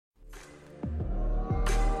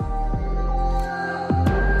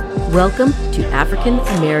Welcome to African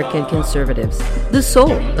American Conservatives, the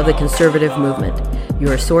soul of the conservative movement,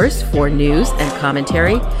 your source for news and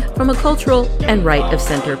commentary from a cultural and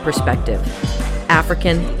right-of-center perspective.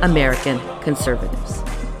 African American Conservatives.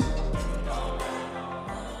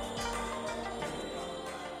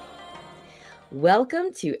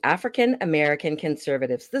 Welcome to African American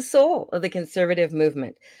Conservatives, the soul of the conservative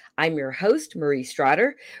movement. I'm your host, Marie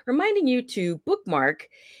Strader, reminding you to bookmark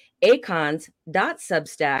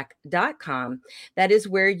AACONS.substack.com. That is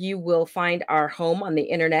where you will find our home on the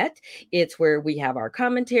internet. It's where we have our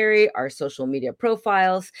commentary, our social media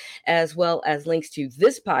profiles, as well as links to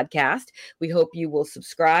this podcast. We hope you will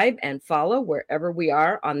subscribe and follow wherever we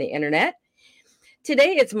are on the internet.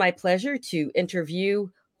 Today, it's my pleasure to interview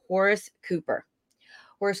Horace Cooper.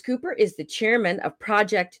 Horace Cooper is the chairman of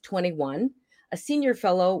Project 21, a senior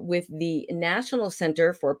fellow with the National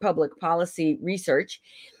Center for Public Policy Research,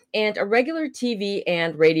 and a regular TV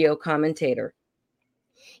and radio commentator.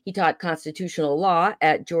 He taught constitutional law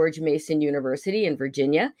at George Mason University in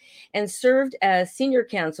Virginia and served as senior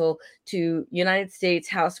counsel to United States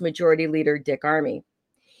House Majority Leader Dick Armey.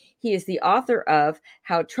 He is the author of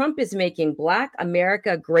How Trump is Making Black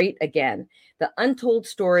America Great Again, the untold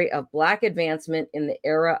story of Black advancement in the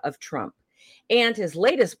era of Trump, and his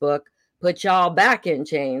latest book, Put Y'all Back in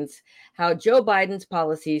Chains, How Joe Biden's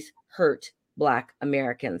Policies Hurt Black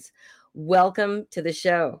Americans. Welcome to the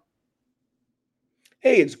show.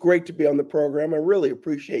 Hey, it's great to be on the program. I really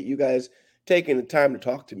appreciate you guys taking the time to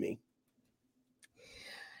talk to me.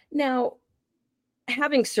 Now,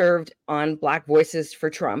 having served on Black Voices for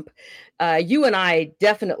Trump, you and I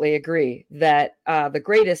definitely agree that the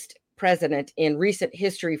greatest president in recent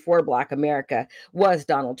history for Black America was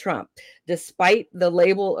Donald Trump. Despite the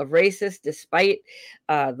label of racist, despite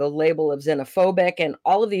the label of xenophobic, and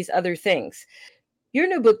all of these other things, your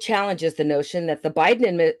new book challenges the notion that the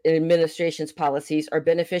Biden administration's policies are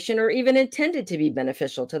beneficial or even intended to be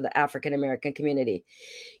beneficial to the African American community.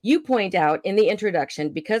 You point out in the introduction,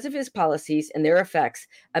 because of his policies and their effects,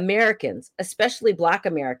 Americans, especially Black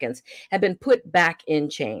Americans, have been put back in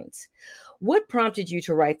chains. What prompted you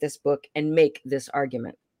to write this book and make this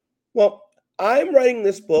argument? Well, I'm writing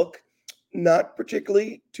this book not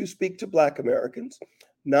particularly to speak to Black Americans,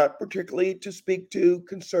 not particularly to speak to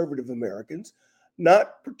conservative Americans,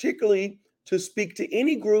 not particularly to speak to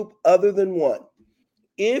any group other than one.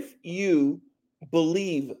 If you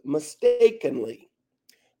believe mistakenly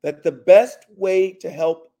that the best way to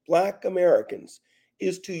help Black Americans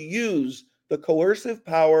is to use the coercive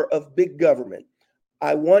power of big government,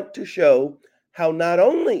 I want to show how not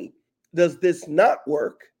only does this not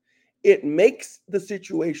work, it makes the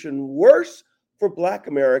situation worse for Black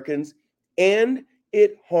Americans and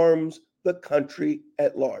it harms the country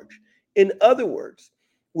at large. In other words,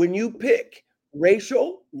 when you pick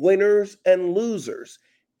racial winners and losers,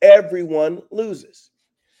 everyone loses.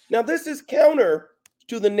 Now, this is counter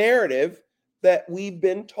to the narrative that we've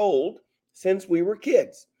been told since we were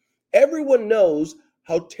kids. Everyone knows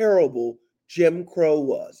how terrible Jim Crow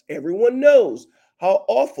was. Everyone knows how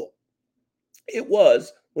awful it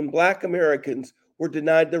was when Black Americans were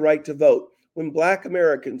denied the right to vote, when Black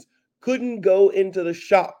Americans couldn't go into the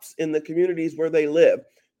shops in the communities where they live,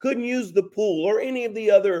 couldn't use the pool or any of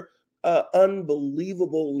the other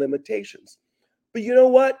unbelievable limitations. But you know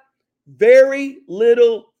what? Very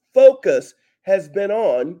little focus has been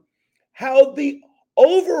on how the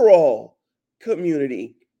overall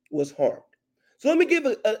community was harmed. So let me give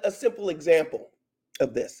a simple example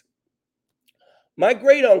of this. My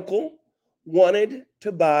great uncle wanted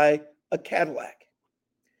to buy a Cadillac.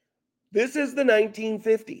 This is the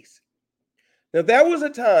 1950s. Now, there was a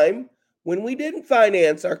time when we didn't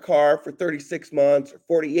finance our car for 36 months or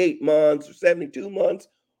 48 months or 72 months,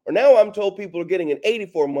 or now I'm told people are getting an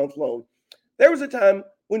 84-month loan. There was a time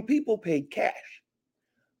when people paid cash.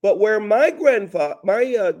 But where my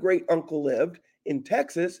great uncle lived in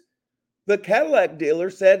Texas, the Cadillac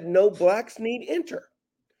dealer said no Blacks need enter.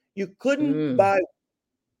 You couldn't buy one.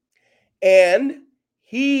 And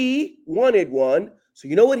he wanted one. So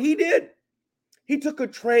you know what he did? He took a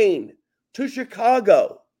train to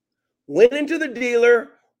Chicago, went into the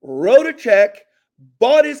dealer, wrote a check,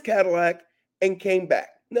 bought his Cadillac, and came back.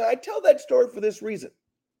 Now, I tell that story for this reason.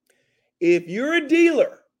 If you're a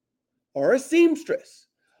dealer or a seamstress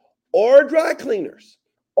or a dry cleaners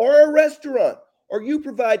or a restaurant, or you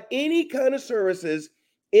provide any kind of services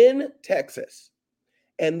in Texas,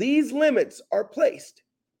 and these limits are placed,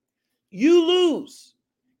 you lose.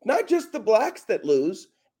 Not just the Blacks that lose,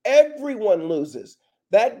 everyone loses.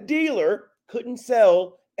 That dealer couldn't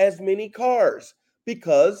sell as many cars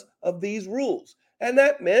because of these rules. And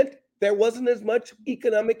that meant there wasn't as much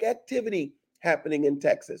economic activity happening in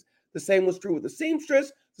Texas. The same was true with the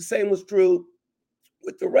seamstress. The same was true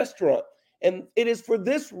with the restaurant. And it is for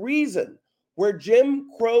this reason where Jim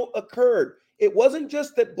Crow occurred. It wasn't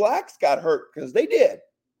just that blacks got hurt, because they did.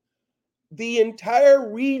 The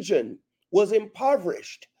entire region was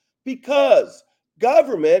impoverished because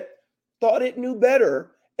government thought it knew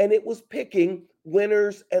better and it was picking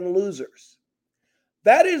winners and losers.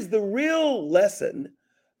 That is the real lesson,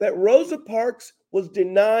 that Rosa Parks was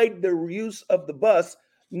denied the use of the bus,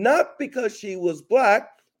 not because she was black,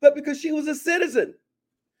 but because she was a citizen.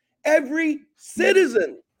 Every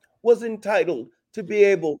citizen was entitled to be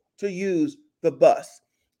able to use the bus.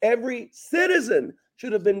 Every citizen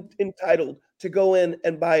should have been entitled to go in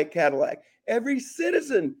and buy a Cadillac. Every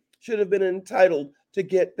citizen should have been entitled to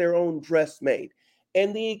get their own dress made.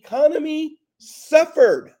 And the economy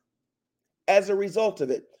suffered as a result of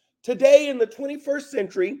it. Today, in the 21st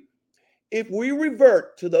century, if we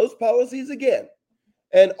revert to those policies again,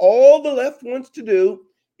 and all the left wants to do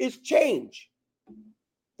is change,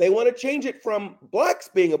 they want to change it from blacks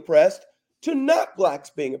being oppressed to not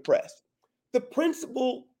blacks being oppressed. The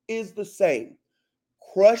principle is the same: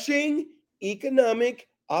 crushing economic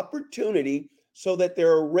opportunity so that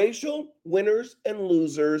there are racial winners and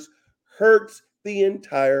losers hurts the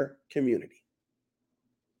entire community.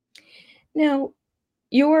 Now,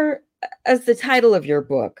 as the title of your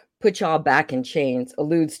book, Put Y'all Back in Chains,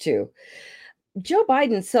 alludes to, Joe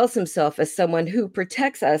Biden sells himself as someone who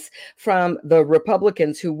protects us from the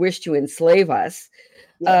Republicans who wish to enslave us.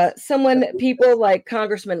 Yes. Someone people like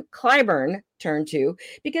Congressman Clyburn turn to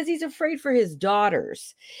because he's afraid for his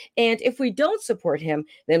daughters. And if we don't support him,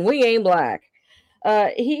 then we ain't black.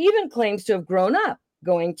 He even claims to have grown up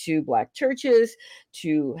going to black churches,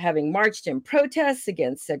 to having marched in protests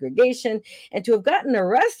against segregation, and to have gotten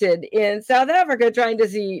arrested in South Africa trying to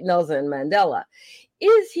see Nelson Mandela.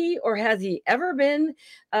 Is he, or has he ever been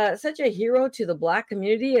such a hero to the black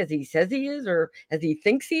community as he says he is, or as he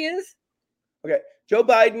thinks he is? Okay. Joe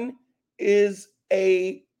Biden is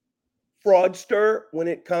a fraudster when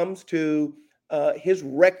it comes to his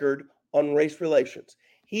record on race relations.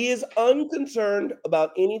 He is unconcerned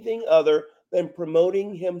about anything other than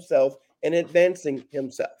promoting himself and advancing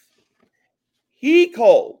himself. He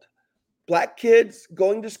called black kids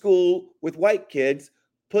going to school with white kids,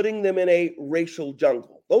 putting them in a racial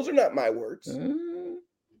jungle. Those are not my words.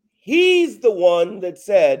 He's the one that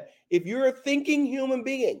said, if you're a thinking human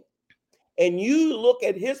being and you look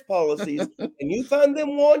at his policies and you find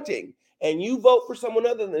them wanting and you vote for someone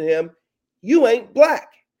other than him, you ain't black.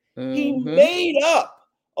 He made up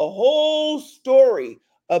a whole story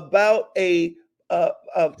about a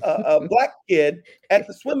black kid at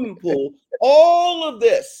the swimming pool. All of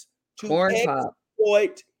this to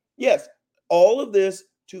exploit, yes, all of this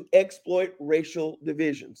to exploit racial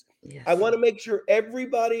divisions. Yes. I want to make sure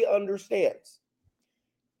everybody understands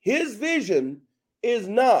his vision is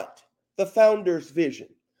not the founder's vision.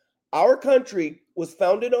 Our country was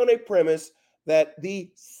founded on a premise that the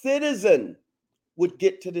citizen would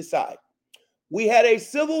get to decide. We had a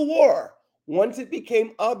civil war once it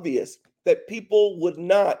became obvious that people would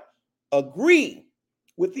not agree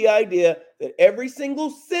with the idea that every single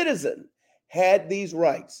citizen had these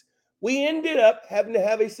rights. We ended up having to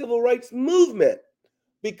have a civil rights movement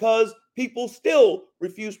because people still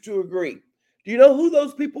refused to agree. Do you know who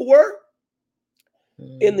those people were?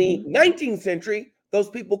 In the 19th century, those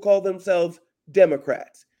people called themselves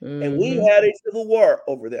Democrats, and we had a civil war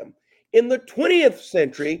over them. In the 20th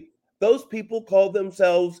century, those people called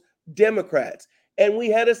themselves Democrats, and we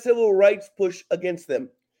had a civil rights push against them.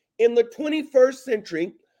 In the 21st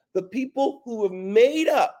century, the people who have made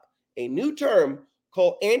up a new term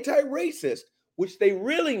called anti-racist, which they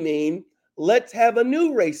really mean, let's have a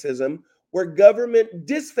new racism where government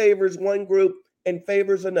disfavors one group and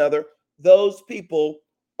favors another, those people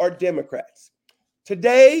are Democrats.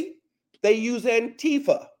 Today, they use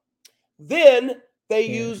Antifa. Then they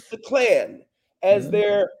use the Klan as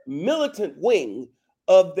their militant wing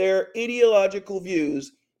of their ideological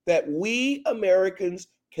views that we Americans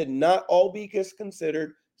cannot all be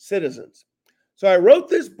considered citizens. So I wrote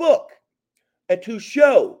this book to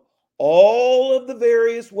show all of the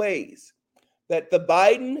various ways that the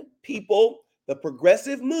Biden people, the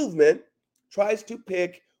progressive movement, tries to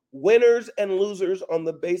pick winners and losers on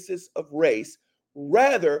the basis of race,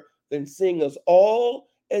 rather than seeing us all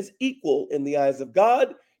as equal in the eyes of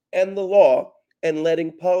God and the law, and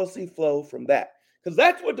letting policy flow from that. Because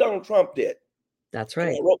that's what Donald Trump did. That's right.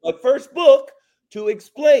 And I wrote my first book to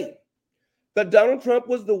explain that Donald Trump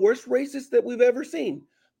was the worst racist that we've ever seen.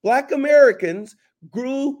 Black Americans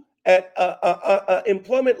grew at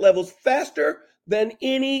employment levels faster than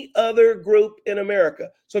any other group in America.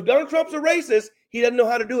 So if Donald Trump's a racist, he doesn't know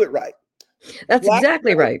how to do it right. That's Black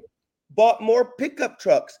exactly Americans right. bought more pickup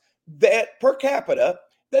trucks that per capita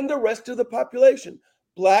than the rest of the population.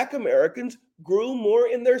 Black Americans grew more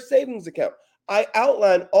in their savings account. I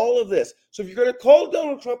outlined all of this. So if you're going to call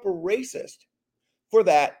Donald Trump a racist for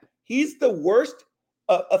that, he's the worst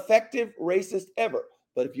effective racist ever.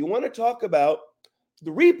 But if you want to talk about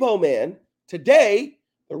the repo man, today,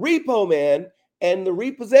 the repo man and the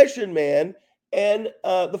repossession man and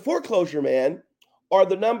the foreclosure man are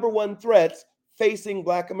the number one threats facing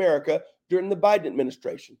Black America during the Biden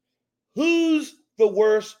administration. Who's the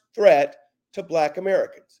worst threat to Black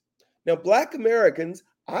Americans? Now, Black Americans,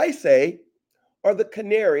 I say, are the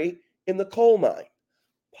canary in the coal mine.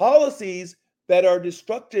 Policies that are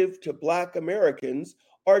destructive to Black Americans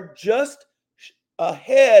are just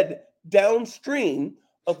ahead downstream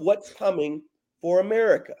of what's coming for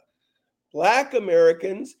America. Black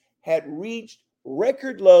Americans had reached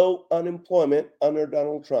record low unemployment under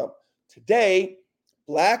Donald Trump. Today,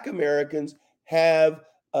 Black Americans have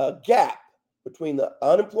a gap between the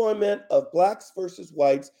unemployment of Blacks versus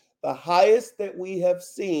whites, the highest that we have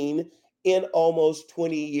seen in almost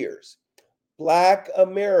 20 years. Black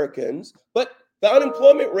Americans, but the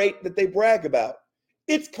unemployment rate that they brag about,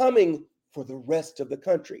 it's coming for the rest of the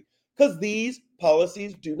country because these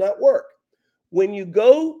policies do not work. When you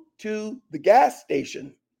go to the gas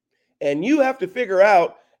station and you have to figure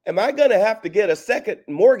out, am I going to have to get a second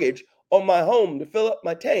mortgage on my home to fill up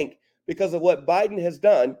my tank because of what Biden has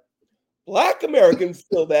done? Black Americans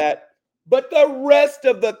feel that, but the rest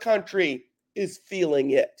of the country is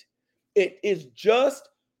feeling it. It is just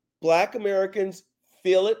Black Americans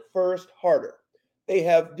feel it first harder. They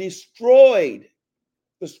have destroyed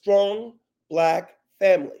the strong Black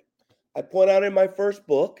family. I point out in my first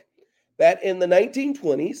book that in the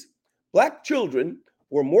 1920s, Black children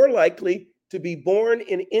were more likely to be born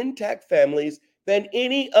in intact families than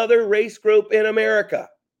any other race group in America.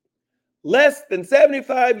 Less than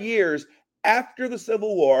 75 years after the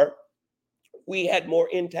Civil War, we had more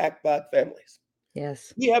intact Black families.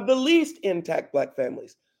 Yes. We have the least intact Black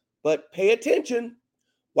families. But pay attention,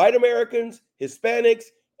 white Americans, Hispanics,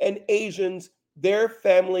 and Asians, their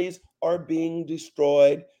families are being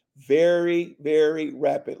destroyed very, very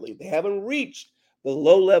rapidly. They haven't reached the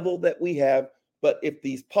low level that we have, but if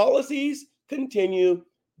these policies continue,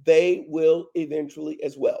 they will eventually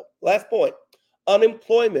as well. Last point,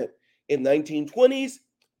 unemployment. In 1920s,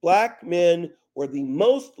 Black men were the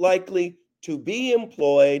most likely to be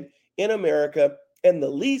employed in America and the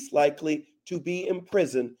least likely to be in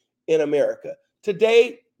prison in America.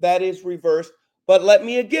 Today, that is reversed. But let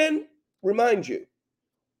me again remind you,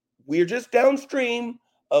 we're just downstream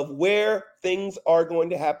of where things are going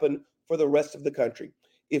to happen for the rest of the country.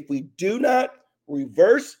 If we do not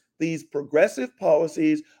reverse these progressive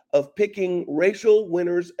policies of picking racial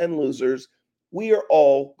winners and losers, we are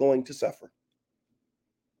all going to suffer.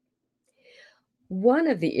 One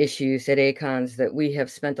of the issues at AACONS that we have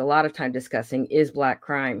spent a lot of time discussing is Black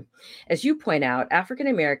crime. As you point out, African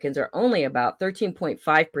Americans are only about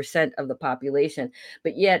 13.5% of the population,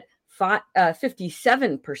 but yet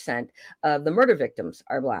 57% of the murder victims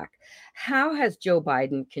are Black. How has Joe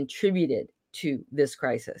Biden contributed to this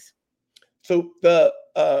crisis? So the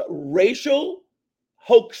racial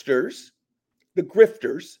hoaxsters, the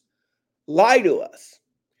grifters, lie to us,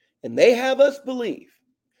 and they have us believe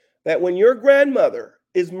that when your grandmother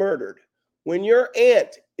is murdered, when your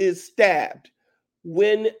aunt is stabbed,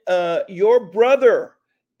 when your brother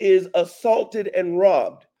is assaulted and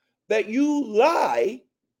robbed, that you lie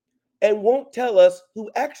and won't tell us who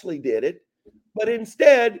actually did it, but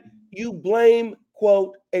instead you blame,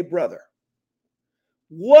 quote, a brother.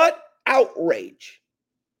 What outrage!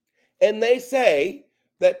 And they say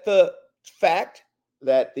that the fact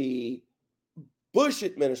that the Bush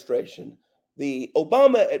administration, the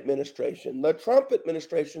Obama administration, the Trump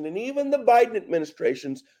administration, and even the Biden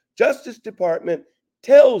administration's Justice Department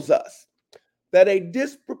tells us that a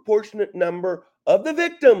disproportionate number of the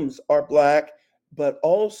victims are Black, but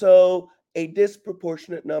also a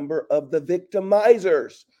disproportionate number of the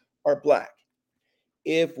victimizers are Black.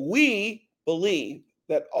 If we believe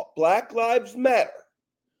that Black lives matter,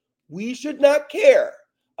 we should not care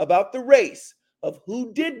about the race of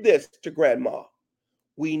who did this to grandma.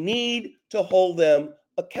 We need to hold them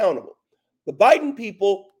accountable. The Biden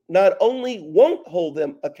people not only won't hold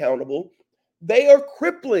them accountable, they are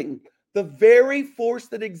crippling the very force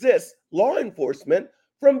that exists, law enforcement,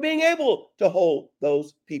 from being able to hold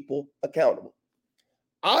those people accountable.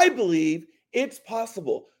 I believe it's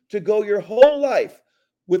possible to go your whole life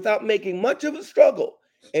without making much of a struggle.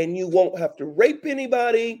 And you won't have to rape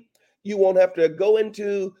anybody. You won't have to go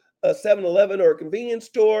into a 7-Eleven or a convenience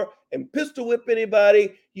store and pistol whip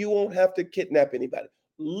anybody. You won't have to kidnap anybody.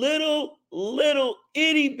 Little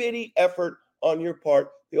itty bitty effort on your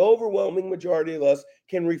part. The overwhelming majority of us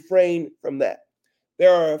can refrain from that.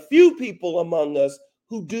 There are a few people among us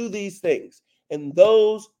who do these things, and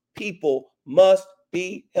those people must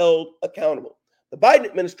be held accountable. The Biden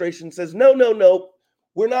administration says, no, no, no,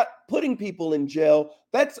 we're not putting people in jail.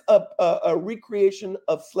 That's a recreation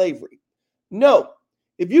of slavery. No,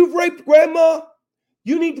 if you've raped grandma,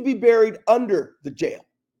 you need to be buried under the jail.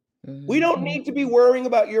 We don't need to be worrying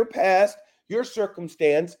about your past, your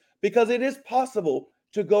circumstance, because it is possible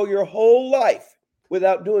to go your whole life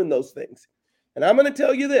without doing those things. And I'm going to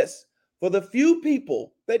tell you this, for the few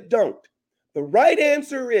people that don't, the right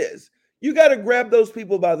answer is you got to grab those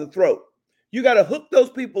people by the throat. You got to hook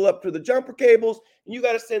those people up to the jumper cables, and you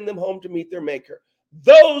got to send them home to meet their maker.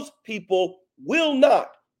 Those people will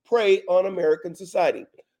not prey on American society.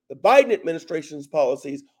 The Biden administration's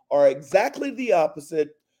policies are exactly the opposite,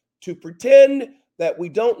 to pretend that we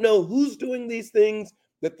don't know who's doing these things,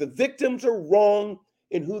 that the victims are wrong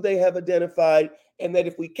in who they have identified, and that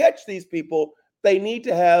if we catch these people, they need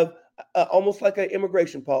to have almost like an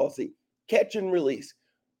immigration policy, catch and release.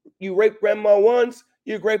 You rape grandma once,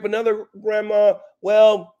 you rape another grandma,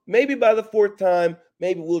 well, maybe by the fourth time,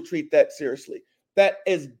 maybe we'll treat that seriously. That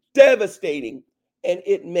is devastating, and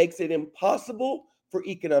it makes it impossible for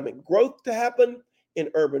economic growth to happen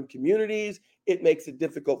in urban communities. It makes it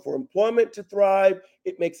difficult for employment to thrive.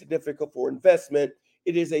 It makes it difficult for investment.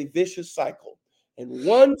 It is a vicious cycle. And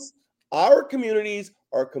once our communities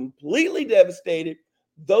are completely devastated,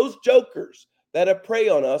 those jokers that prey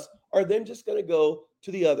on us are then just going to go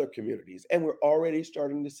to the other communities. And we're already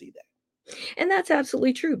starting to see that. And that's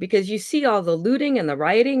absolutely true, because you see all the looting and the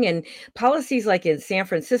rioting and policies like in San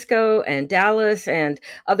Francisco and Dallas and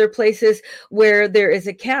other places where there is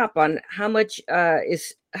a cap on how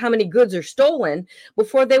many goods are stolen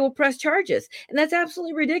before they will press charges. And that's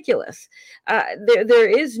absolutely ridiculous. There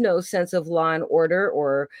is no sense of law and order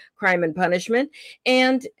or crime and punishment.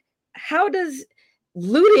 And how does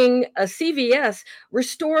looting a CVS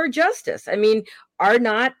restore justice? I mean, are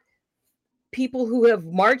not people who have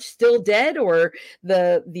marched still dead, or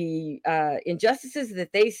the injustices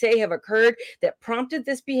that they say have occurred that prompted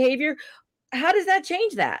this behavior? How does that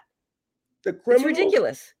change that? The It's criminals,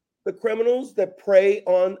 ridiculous. the criminals that prey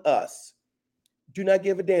on us do not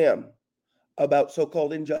give a damn about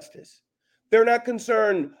so-called injustice. They're not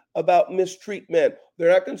concerned about mistreatment.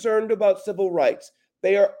 They're not concerned about civil rights.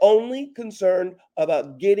 They are only concerned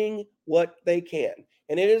about getting what they can.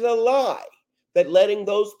 And it is a lie that letting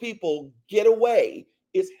those people get away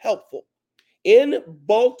is helpful. In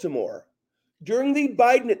Baltimore, during the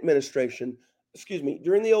Biden administration,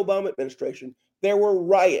 during the Obama administration, there were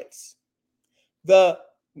riots. The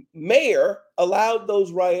mayor allowed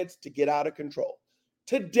those riots to get out of control.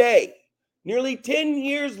 Today, nearly 10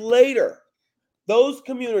 years later, those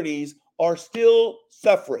communities are still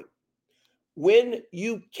suffering. When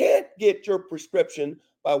you can't get your prescription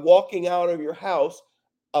by walking out of your house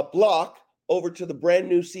a block over to the brand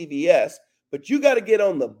new CVS, but you got to get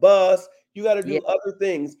on the bus, you got to Yeah. do other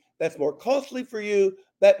things that's more costly for you.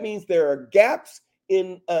 That means there are gaps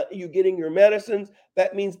in you getting your medicines.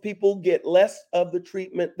 That means people get less of the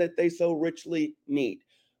treatment that they so richly need.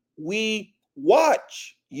 We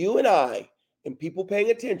watch, you and I, and people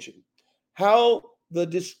paying attention, how the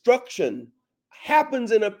destruction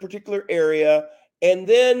happens in a particular area. And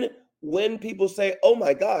then when people say, oh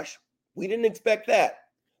my gosh, we didn't expect that,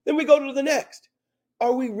 then we go to the next.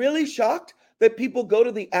 Are we really shocked that people go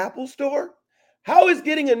to the Apple store? How is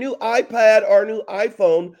getting a new iPad or a new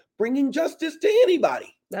iPhone bringing justice to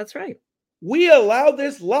anybody? That's right. We allow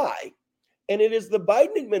this lie, and it is the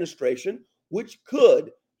Biden administration which could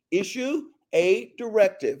issue a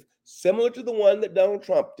directive similar to the one that Donald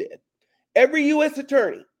Trump did. Every U.S.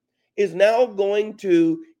 attorney is now going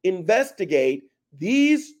to investigate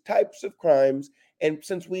these types of crimes. And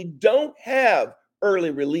since we don't have early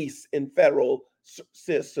release in federal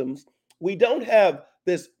systems, we don't have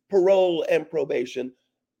this parole and probation,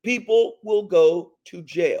 people will go to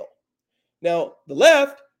jail. Now, the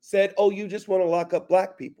left said, oh, you just want to lock up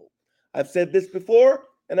black people. I've said this before,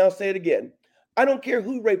 and I'll say it again. I don't care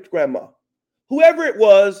who raped grandma. Whoever it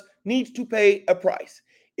was needs to pay a price.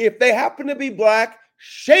 If they happen to be black,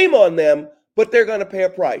 shame on them, but they're going to pay a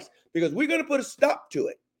price because we're going to put a stop to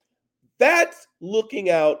it. That's looking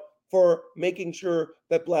out for making sure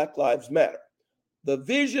that Black Lives Matter. The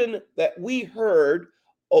vision that we heard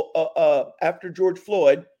after George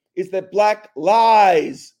Floyd is that Black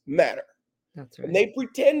lives matter. That's And right. they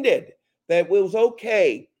pretended that it was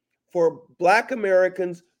okay for Black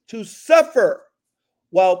Americans to suffer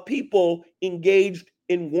while people engaged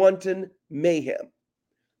in wanton mayhem.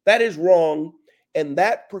 That is wrong. And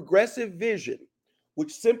that progressive vision,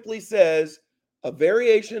 which simply says a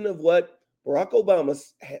variation of what Barack Obama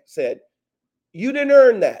said, you didn't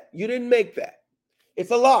earn that, you didn't make that.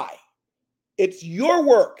 It's a lie. It's your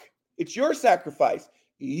work, it's your sacrifice.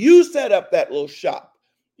 You set up that little shop,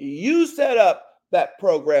 you set up that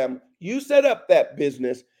program, you set up that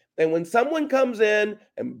business. And when someone comes in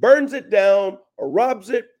and burns it down or robs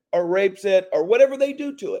it or rapes it or whatever they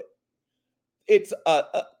do to it, it's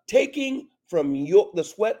taking from the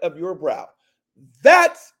sweat of your brow.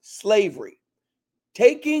 That's slavery.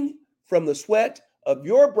 Taking from the sweat of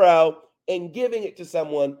your brow and giving it to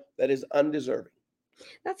someone that is undeserving.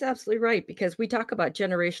 That's absolutely right, because we talk about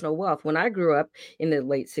generational wealth. When I grew up in the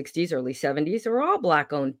late 60s, early 70s, there were all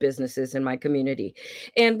Black owned businesses in my community.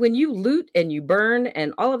 And when you loot and you burn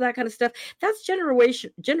and all of that kind of stuff, that's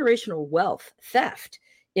generational wealth theft,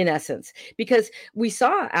 in essence, because we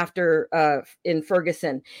saw after in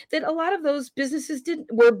Ferguson that a lot of those businesses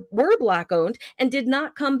were Black owned and did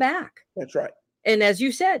not come back. That's right. And as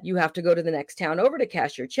you said, you have to go to the next town over to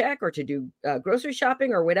cash your check or to do grocery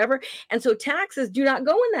shopping or whatever. And so taxes do not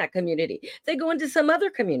go in that community, they go into some other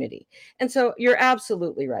community. And so you're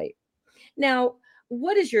absolutely right. Now,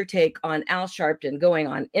 what is your take on Al Sharpton going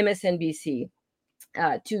on MSNBC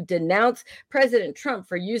to denounce President Trump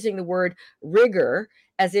for using the word rigger,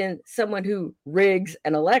 as in someone who rigs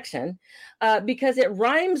an election, because it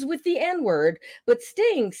rhymes with the N word, but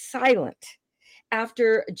staying silent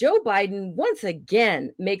after Joe Biden once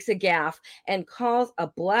again makes a gaffe and calls a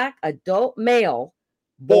Black adult male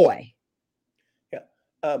boy? Yeah.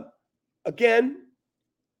 Um, Again,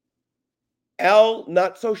 Al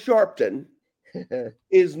Not So Sharpton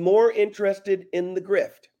is more interested in the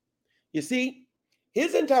grift. You see,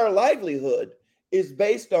 his entire livelihood is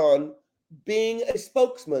based on being a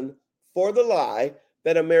spokesman for the lie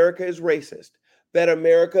that America is racist, that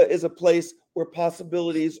America is a place where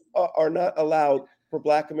possibilities are not allowed for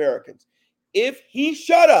Black Americans. If he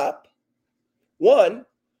shut up, one,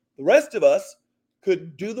 the rest of us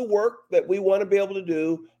could do the work that we want to be able to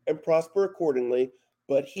do and prosper accordingly,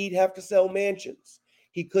 but he'd have to sell mansions.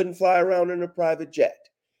 He couldn't fly around in a private jet.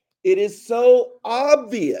 It is so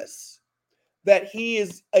obvious that he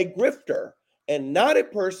is a grifter and not a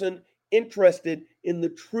person interested in the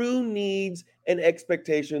true needs and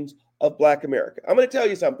expectations of Black America. I'm going to tell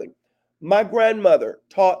you something. My grandmother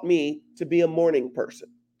taught me to be a morning person.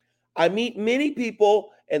 I meet many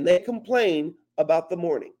people and they complain about the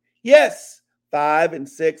morning. Yes, 5 and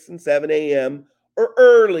 6 and 7 a.m. are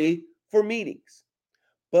early for meetings,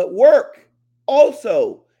 but work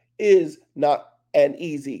also is not an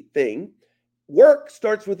easy thing. Work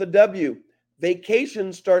starts with a W.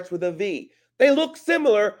 Vacation starts with a V. They look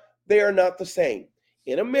similar, they are not the same.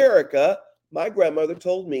 In America, my grandmother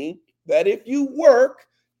told me that if you work,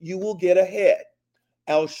 you will get ahead.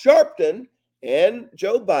 Al Sharpton and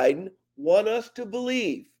Joe Biden want us to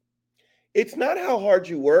believe it's not how hard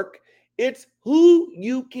you work, it's who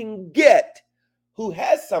you can get who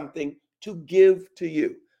has something to give to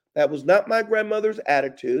you. That was not my grandmother's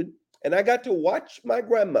attitude. And I got to watch my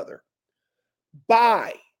grandmother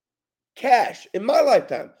buy cash in my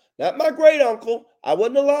lifetime. Not my great uncle. I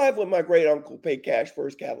wasn't alive when my great uncle paid cash for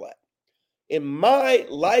his Cadillac. In my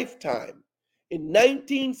lifetime, in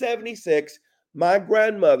 1976, my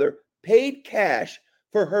grandmother paid cash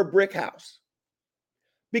for her brick house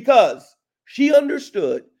because she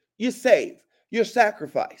understood you save, you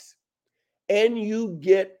sacrifice, and you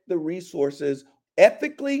get the resources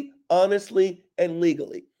ethically, honestly, and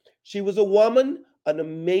legally. She was a woman, an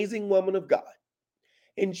amazing woman of God.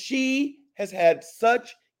 And she has had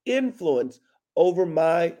such influence over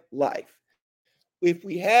my life. If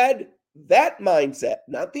we had that mindset,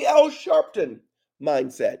 not the Al Sharpton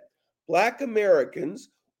mindset, Black Americans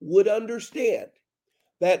would understand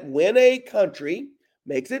that when a country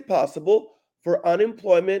makes it possible for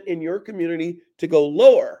unemployment in your community to go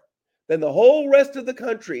lower than the whole rest of the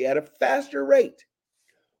country at a faster rate,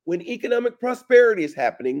 when economic prosperity is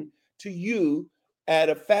happening to you at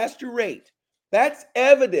a faster rate, that's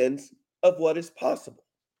evidence of what is possible.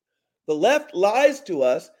 The left lies to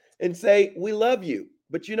us and say, we love you.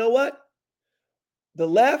 But you know what? The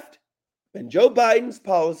left and Joe Biden's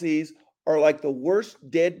policies are like the worst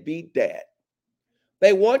deadbeat dad.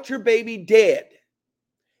 They want your baby dead.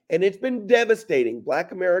 And it's been devastating.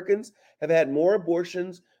 Black Americans have had more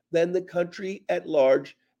abortions than the country at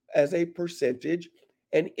large as a percentage.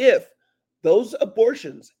 And if those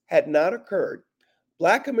abortions had not occurred,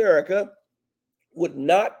 Black America would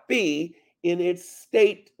not be in its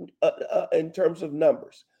state in terms of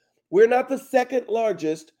numbers. We're not the second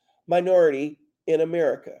largest minority in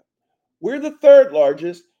America. We're the third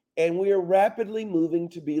largest, and we are rapidly moving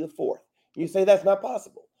to be the fourth. You say that's not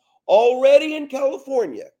possible. Already in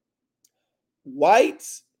California,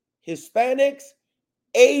 whites, Hispanics,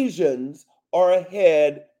 Asians are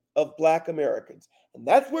ahead of Black Americans. And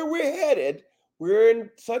that's where we're headed. We're in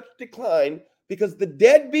such decline because the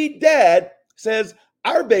deadbeat dad says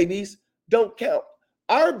our babies don't count.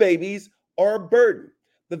 Our babies are a burden.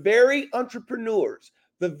 The very entrepreneurs,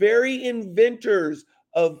 the very inventors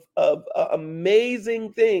of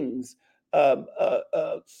amazing things, people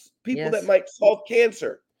that Yes, might solve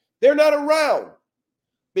cancer, they're not around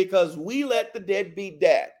because we let the deadbeat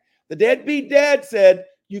dad. The deadbeat dad said,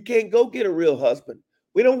 you can't go get a real husband.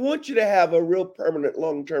 We don't want you to have a real permanent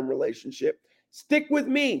long term relationship. Stick with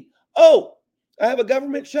me. Oh, I have a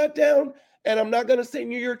government shutdown and I'm not going to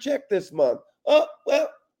send you your check this month. Oh, well,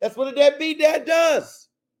 that's what a deadbeat dad does.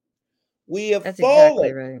 We have that's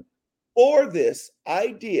exactly fallen right. for this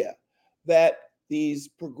idea that these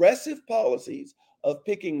progressive policies of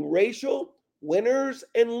picking racial winners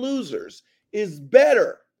and losers is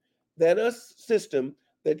better than a system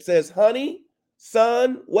that says, honey,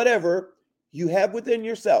 son, whatever you have within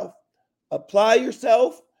yourself, apply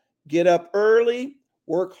yourself, get up early,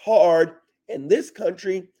 work hard, and this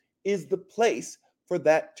country is the place for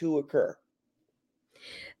that to occur.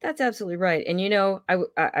 That's absolutely right. And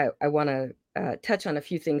I want to touch on a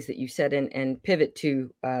few things that you said and pivot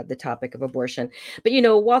to the topic of abortion. But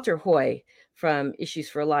Walter Hoy from Issues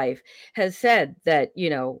for Life has said that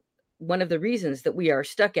one of the reasons that we are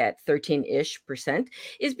stuck at 13-ish%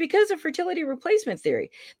 is because of fertility replacement theory.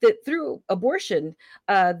 That through abortion,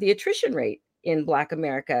 the attrition rate in Black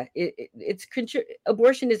America,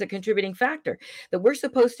 abortion is a contributing factor. That we're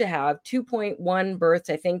supposed to have 2.1 births,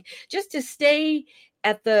 I think, just to stay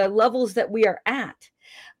at the levels that we are at.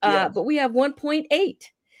 Yes, But we have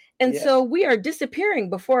 1.8. And so yes, we are disappearing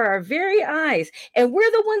before our very eyes. And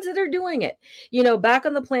we're the ones that are doing it. Back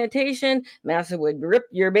on the plantation, Massa would rip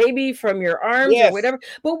your baby from your arms or yes, whatever.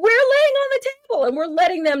 But we're laying on the table and we're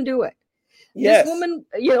letting them do it. This yes, woman,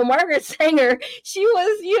 Margaret Sanger, she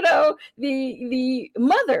was, the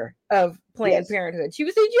mother of Planned yes, Parenthood. She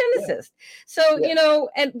was a yes, eugenicist. So,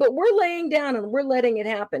 yes. but we're laying down and we're letting it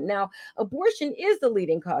happen. Now, abortion is the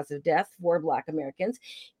leading cause of death for Black Americans.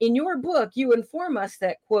 In your book, you inform us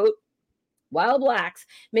that, quote, while Blacks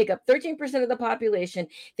make up 13% of the population,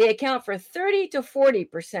 they account for 30 to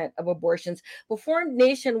 40% of abortions performed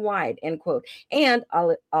nationwide, end quote. And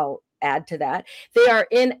I'll add to that, they are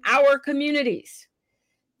in our communities.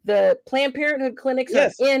 The Planned Parenthood clinics are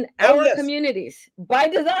Yes. in Oh, our yes. communities by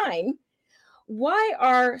design. Why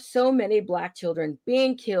are so many Black children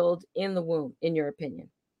being killed in the womb, in your opinion?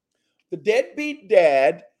 The deadbeat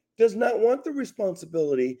dad does not want the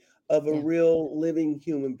responsibility of a Yeah. real living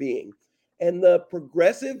human being. And the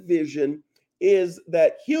progressive vision is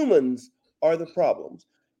that humans are the problems.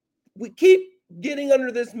 We keep getting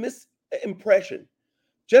under this misimpression.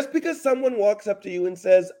 Just because someone walks up to you and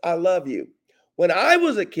says, I love you. When I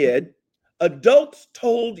was a kid, adults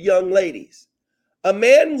told young ladies, a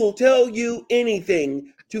man will tell you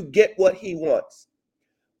anything to get what he wants.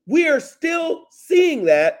 We are still seeing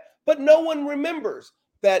that, but no one remembers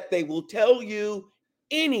that they will tell you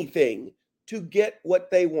anything to get what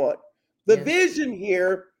they want. The Yes. vision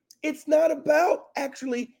here, it's not about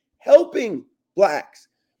actually helping Blacks,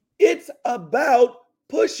 it's about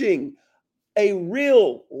pushing a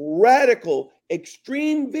real radical,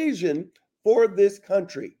 extreme vision for this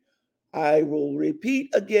country. I will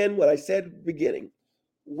repeat again what I said at the beginning.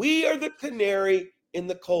 We are the canary in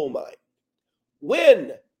the coal mine.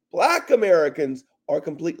 When Black Americans are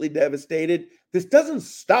completely devastated, this doesn't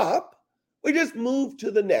stop. We just move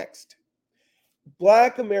to the next.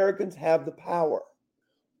 Black Americans have the power.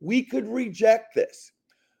 We could reject this.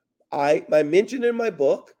 I mentioned in my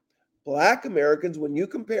book, Black Americans, when you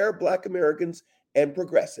compare Black Americans and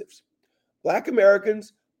progressives, Black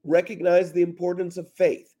Americans recognize the importance of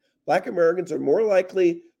faith. Black Americans are more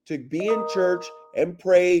likely to be in church and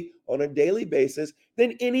pray on a daily basis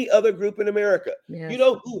than any other group in America. You Yes.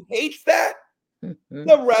 know who hates that? Mhm.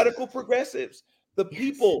 The radical progressives, the Yes.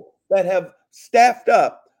 people that have staffed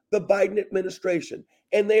up the Biden administration,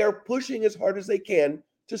 and they are pushing as hard as they can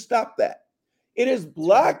to stop that. It is That's right.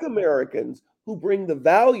 Black Americans who bring the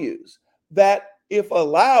values that, if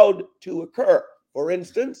allowed to occur, for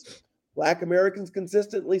instance, Black Americans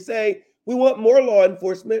consistently say, we want more law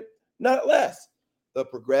enforcement, not less. The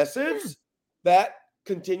Yeah. progressives that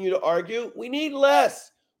continue to argue, we need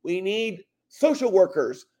less. We need social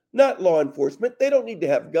workers, not law enforcement. They don't need to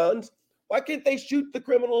have guns. Why can't they shoot the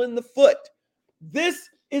criminal in the foot? This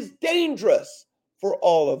is dangerous for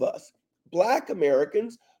all of us. Black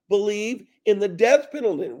Americans believe in the death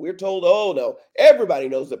penalty. We're told, oh no, everybody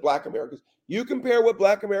knows that Black Americans, you compare what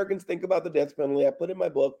Black Americans think about the death penalty, I put in my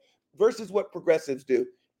book, versus what progressives do.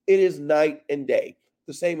 It is night and day.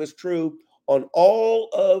 The same is true on all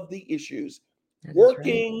of the issues. That is right.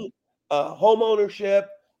 Working, home ownership,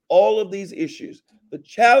 all of these issues. The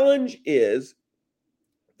challenge is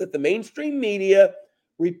that the mainstream media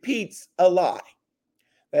repeats a lie.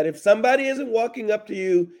 That if somebody isn't walking up to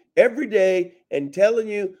you every day and telling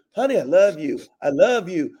you, honey, I love you,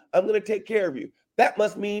 I'm going to take care of you, that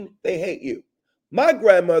must mean they hate you. My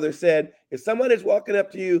grandmother said, if someone is walking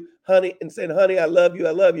up to you, honey, and saying, honey, I love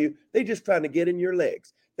you, they're just trying to get in your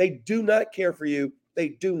legs. They do not care for you. They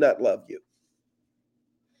do not love you.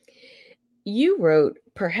 You wrote,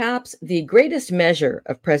 perhaps the greatest measure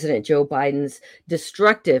of President Joe Biden's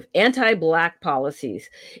destructive anti Black policies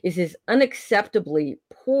is his unacceptably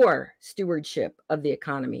poor stewardship of the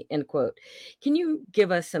economy, end quote. Can you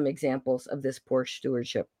give us some examples of this poor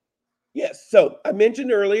stewardship? Yes. So I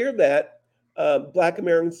mentioned earlier that Black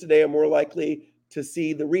Americans today are more likely to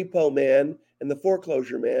see the repo man and the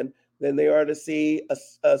foreclosure man than they are to see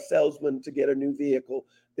a salesman to get a new vehicle.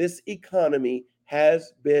 This economy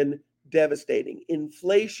has been devastating.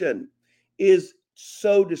 Inflation is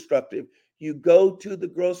so destructive. You go to the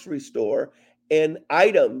grocery store and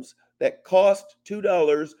items that cost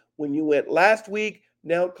 $2 when you went last week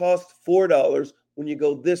now cost $4 when you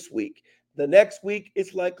go this week. The next week,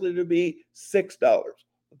 it's likely to be $6.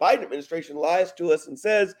 The Biden administration lies to us and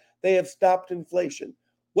says they have stopped inflation.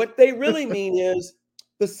 What they really mean is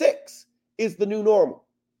the 6 is the new normal.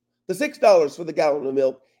 The $6 for the gallon of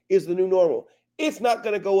milk is the new normal. It's not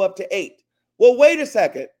going to go up to 8. Well, wait a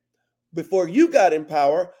second. Before you got in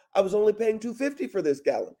power, I was only paying $2.50 for this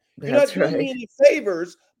gallon. You're not That's doing me right. any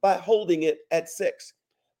favors by holding it at 6.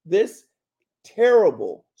 This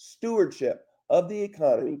terrible stewardship of the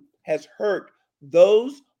economy has hurt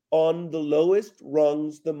those on the lowest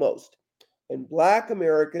rungs the most. And Black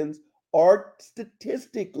Americans are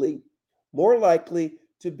statistically more likely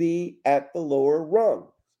to be at the lower rung.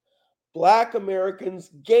 Black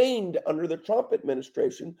Americans gained under the Trump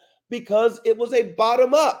administration because it was a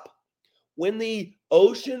bottom up. When the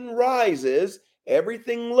ocean rises,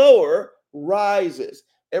 everything lower rises.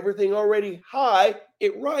 Everything already high,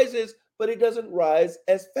 it rises, but it doesn't rise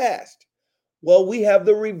as fast. Well, we have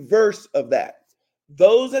the reverse of that.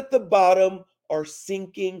 Those at the bottom are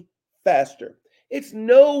sinking faster. It's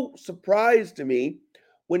no surprise to me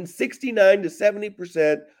when 69 to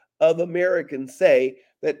 70% of Americans say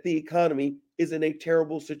that the economy is in a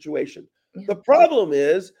terrible situation. Yeah. The problem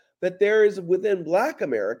is that there is within Black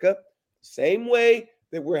America, same way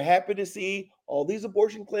that we're happy to see all these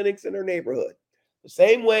abortion clinics in our neighborhood, the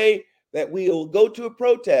same way that we'll go to a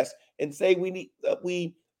protest and say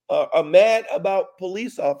we are mad about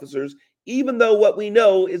police officers, even though what we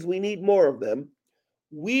know is we need more of them.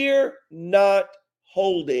 We're not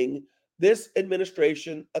holding this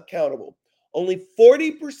administration accountable. Only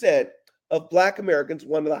 40% of Black Americans,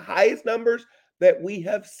 one of the highest numbers that we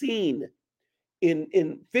have seen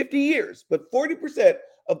in 50 years, but 40%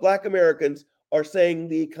 of Black Americans are saying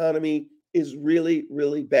the economy is really,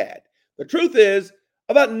 really bad. The truth is,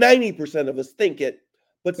 about 90% of us think it,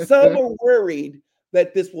 but some are worried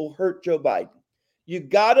that this will hurt Joe Biden. You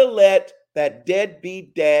got to let that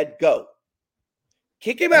deadbeat dad go.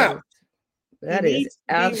 Kick him out. He That is needs to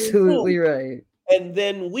be absolutely removed. right. And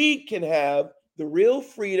then we can have the real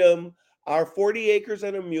freedom, our 40 acres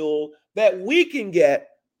and a mule that we can get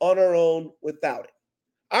on our own without it.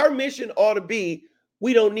 Our mission ought to be,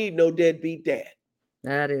 we don't need no deadbeat dad.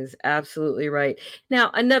 That is absolutely right. Now,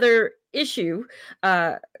 another issue,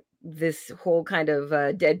 this whole kind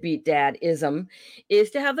of deadbeat dad-ism, is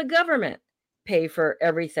to have the government pay for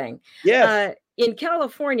everything. Yes. In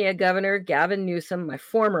California, Governor Gavin Newsom, my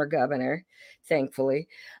former governor, thankfully,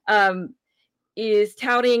 is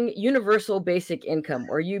touting universal basic income,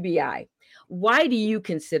 or UBI. Why do you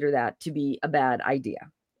consider that to be a bad idea?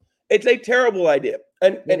 It's a terrible idea.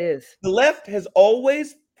 And It is. the left has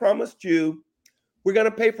always promised you, we're going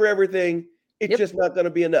to pay for everything. It's Yep. just not going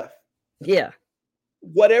to be enough. Yeah.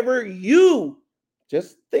 Whatever you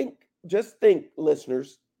just think,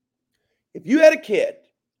 listeners, if you had a kid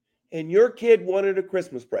and your kid wanted a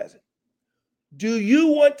Christmas present, do you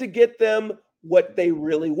want to get them what they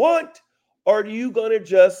really want? Or are you going to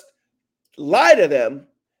just lie to them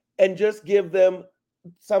and just give them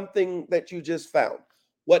something that you just found?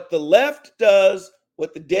 What the left does,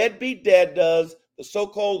 what the deadbeat dad does, the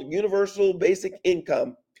so-called universal basic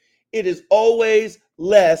income, it is always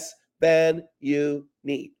less than you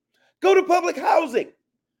need. Go to public housing.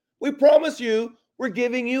 We promise you we're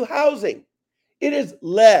giving you housing. It is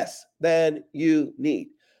less than you need.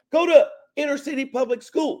 Go to inner city public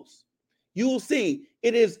schools. You will see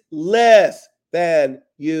it is less than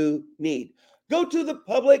you need. Go to the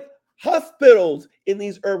public hospitals in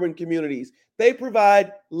these urban communities. They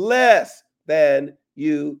provide less than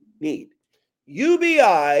you need.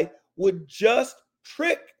 UBI would just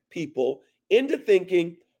trick people into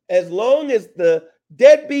thinking as long as the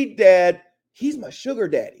deadbeat dad, he's my sugar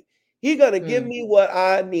daddy, he's going to give me what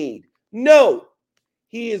I need. No,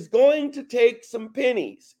 he is going to take some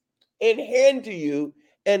pennies and hand to you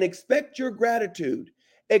and expect your gratitude,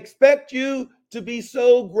 expect you to be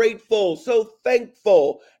so grateful, so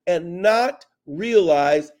thankful, and not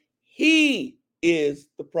realize he is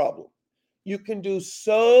the problem. You can do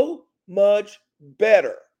so much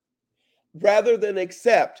better rather than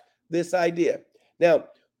accept this idea. Now,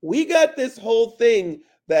 we got this whole thing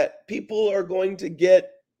that people are going to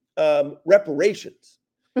get reparations.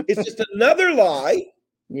 It's just another lie.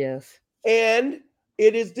 Yes. And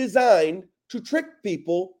it is designed to trick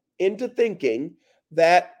people into thinking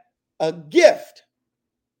that a gift,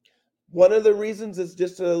 one of the reasons, is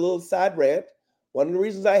just a little side rant, one of the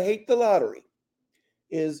reasons I hate the lottery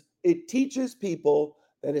is it teaches people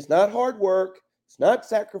that it's not hard work, it's not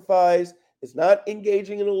sacrifice, it's not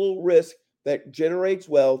engaging in a little risk that generates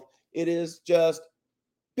wealth. It is just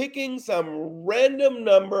picking some random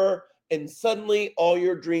number and suddenly all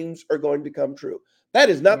your dreams are going to come true. That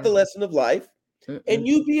is not the lesson of life. And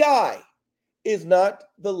UBI is not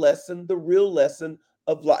the lesson, the real lesson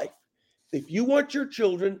of life. If you want your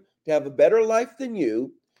children to have a better life than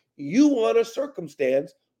you want a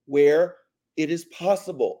circumstance where it is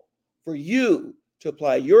possible for you to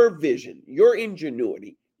apply your vision, your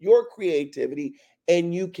ingenuity, your creativity,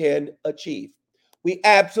 and you can achieve. We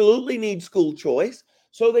absolutely need school choice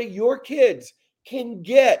so that your kids can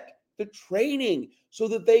get the training so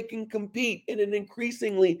that they can compete in an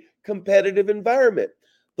increasingly competitive environment.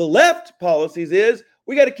 The left policies is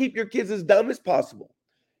we got to keep your kids as dumb as possible.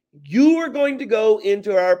 You are going to go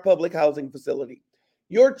into our public housing facility.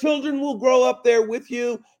 Your children will grow up there with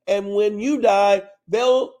you, and when you die,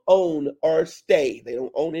 they'll own or stay. They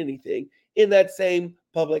don't own anything in that same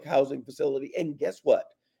public housing facility. And guess what?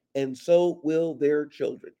 And so will their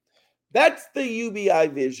children. That's the UBI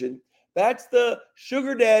vision. That's the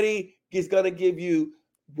sugar daddy is going to give you,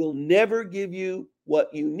 will never give you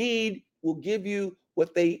what you need, will give you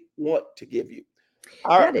what they want to give you.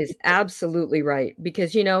 That is absolutely right.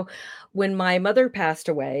 Because, when my mother passed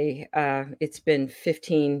away, it's been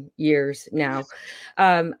 15 years now.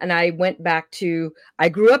 And I went back I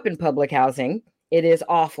grew up in public housing. It is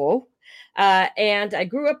awful. And I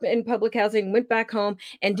grew up in public housing, went back home.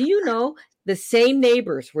 And do you know, the same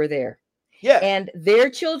neighbors were there? Yes. And their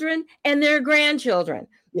children and their grandchildren.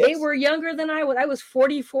 Yes. They were younger than I was. I was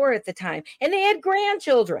 44 at the time. And they had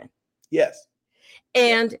grandchildren. Yes.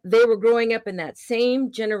 And they were growing up in that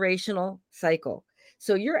same generational cycle.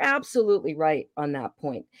 So you're absolutely right on that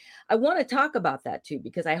point. I want to talk about that too,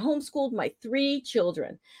 because I homeschooled my 3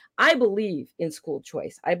 children. I believe in school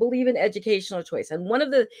choice. I believe in educational choice. And one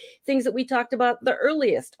of the things that we talked about the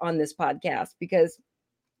earliest on this podcast, because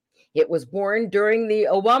it was born during the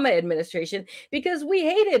Obama administration, because we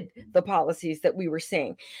hated the policies that we were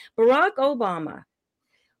seeing. Barack Obama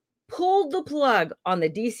pulled the plug on the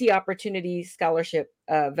DC Opportunity Scholarship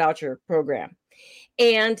Voucher Program.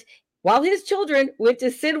 And while his children went to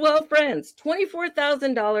Sidwell Friends,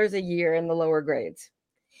 $24,000 a year in the lower grades,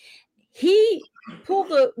 he pulled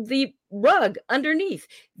the rug underneath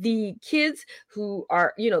the kids who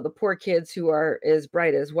are, the poor kids who are as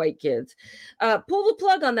bright as white kids. Pull the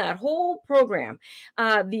plug on that whole program.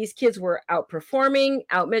 These kids were outperforming,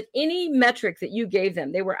 any metric that you gave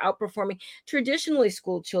them. They were outperforming traditionally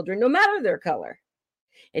schooled children, no matter their color.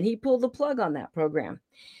 And he pulled the plug on that program.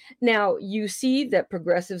 Now, you see that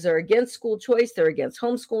progressives are against school choice. They're against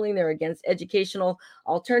homeschooling. They're against educational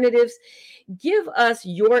alternatives. Give us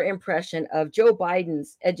your impression of Joe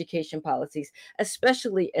Biden's education policies,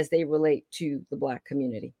 especially as they relate to the Black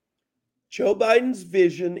community. Joe Biden's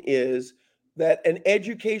vision is that an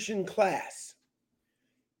education class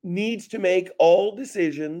needs to make all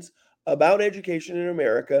decisions about education in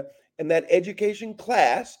America, and that education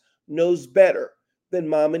class knows better than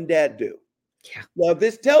mom and dad do. Yeah. Now,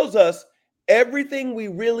 this tells us everything we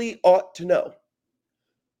really ought to know.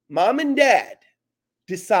 Mom and dad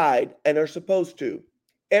decide and are supposed to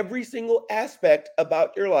every single aspect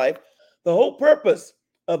about your life. The whole purpose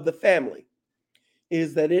of the family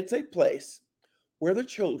is that it's a place where the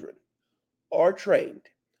children are trained,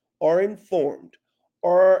 are informed,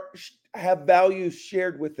 or have values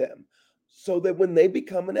shared with them so that when they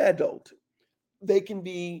become an adult, they can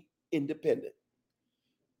be independent.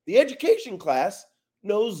 The education class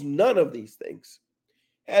knows none of these things,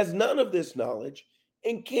 has none of this knowledge,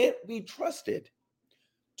 and can't be trusted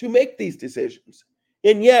to make these decisions.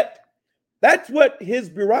 And yet, that's what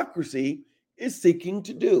his bureaucracy is seeking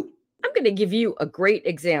to do. I'm going to give you a great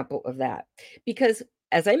example of that because,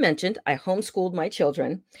 as I mentioned, I homeschooled my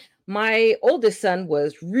children. My oldest son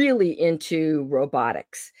was really into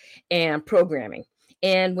robotics and programming.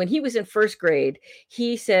 And when he was in first grade,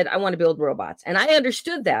 he said, I want to build robots. And I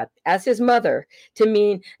understood that as his mother to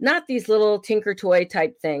mean not these little tinker toy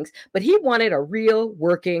type things, but he wanted a real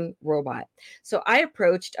working robot. So I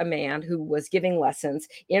approached a man who was giving lessons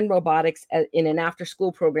in robotics in an after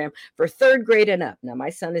school program for third grade and up. Now, my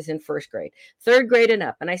son is in first grade, third grade and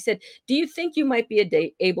up. And I said, do you think you might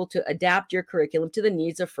be able to adapt your curriculum to the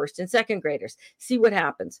needs of first and second graders? See what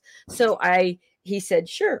happens. He said,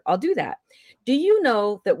 sure, I'll do that. Do you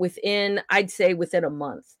know that I'd say within a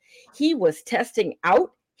month, he was testing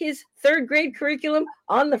out his third grade curriculum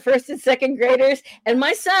on the first and second graders? And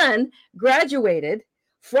my son graduated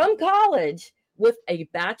from college with a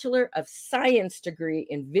Bachelor of Science degree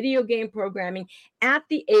in video game programming at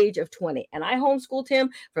the age of 20. And I homeschooled him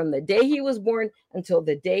from the day he was born until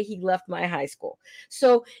the day he left my high school.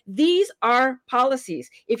 So these are policies.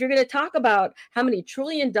 If you're going to talk about how many $1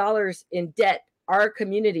 trillion in debt our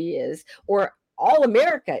community is, or all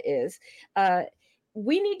America is,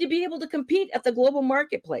 we need to be able to compete at the global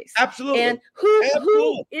marketplace. Absolutely. And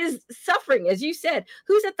who is suffering, as you said?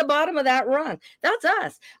 Who's at the bottom of that rung? That's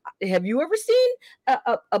us. Have you ever seen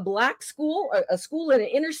a black school, a school in an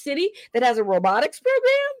inner city that has a robotics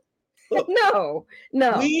program? No.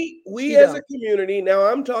 We as a community, now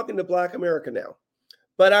I'm talking to Black America now,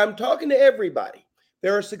 but I'm talking to everybody.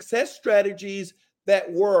 There are success strategies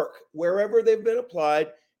that work wherever they've been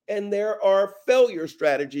applied, and there are failure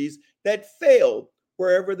strategies that fail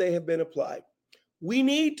wherever they have been applied. We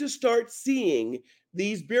need to start seeing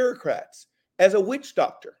these bureaucrats as a witch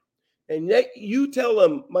doctor. And yet you tell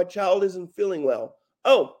them, my child isn't feeling well.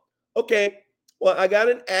 Oh, okay. Well, I got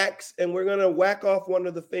an axe and we're going to whack off one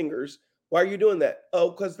of the fingers. Why are you doing that?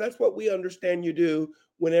 Oh, because that's what we understand you do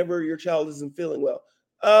whenever your child isn't feeling well.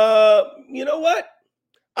 You know what?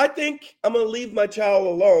 I think I'm going to leave my child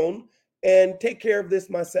alone and take care of this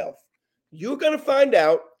myself. You're going to find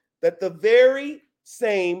out that the very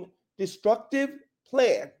same destructive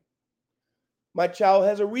plan, my child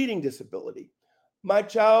has a reading disability, my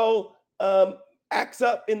child acts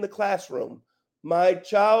up in the classroom, my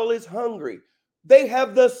child is hungry, they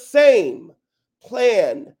have the same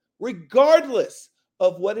plan regardless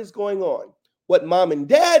of what is going on. What mom and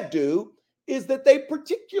dad do is that they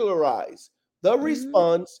particularize the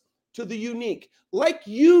response to the unique, like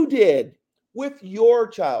you did with your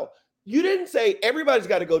child. You didn't say everybody's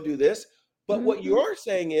got to go do this, but what you're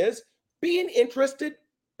saying is be an interested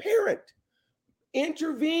parent.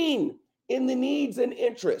 Intervene in the needs and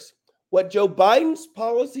interests. What Joe Biden's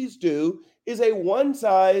policies do is a one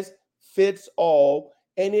size fits all,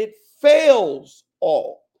 and it fails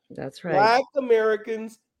all. That's right. Black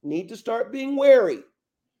Americans need to start being wary.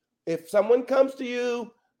 If someone comes to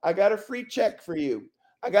you, I got a free check for you,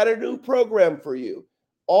 I got a new program for you,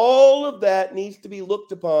 all of that needs to be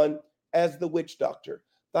looked upon as the witch doctor.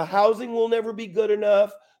 The housing will never be good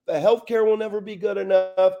enough. The healthcare will never be good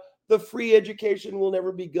enough. The free education will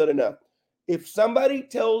never be good enough. If somebody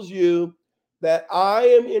tells you that I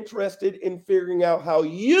am interested in figuring out how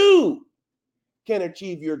you can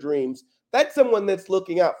achieve your dreams, that's someone that's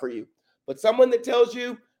looking out for you. But someone that tells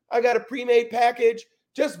you, I got a pre-made package,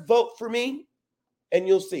 just vote for me, and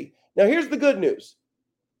you'll see. Now, here's the good news.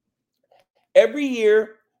 Every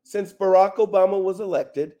year since Barack Obama was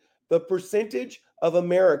elected, the percentage of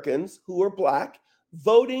Americans who are Black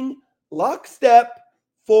voting lockstep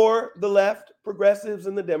for the left, progressives,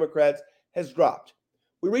 and the Democrats has dropped.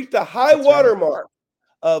 We reached a high watermark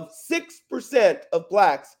of 6% of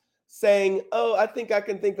Blacks saying, oh, I think I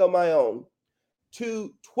can think on my own,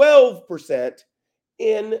 to 12%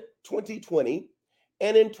 in 2020.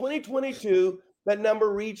 And in 2022, that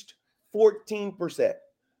number reached 14%.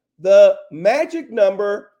 The magic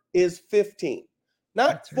number is 15.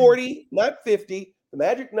 Not 40, not 50. The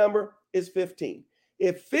magic number is 15.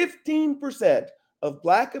 If 15% of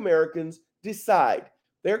Black Americans decide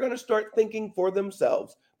they're going to start thinking for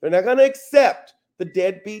themselves, they're not going to accept the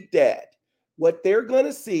deadbeat dad, what they're going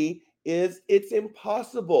to see is it's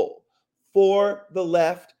impossible for the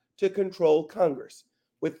left to control Congress.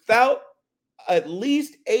 Without at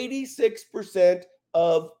least 86%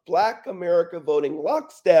 of Black America voting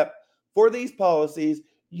lockstep for these policies,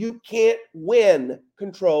 you can't win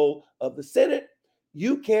control of the Senate.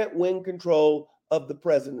 You can't win control of the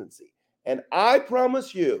presidency. And I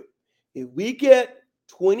promise you, if we get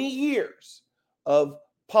 20 years of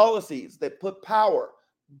policies that put power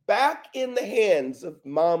back in the hands of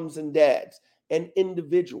moms and dads and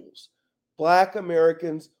individuals, Black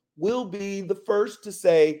Americans will be the first to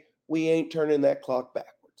say, we ain't turning that clock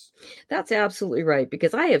backwards. That's absolutely right.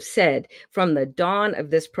 Because I have said from the dawn of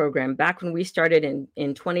this program, back when we started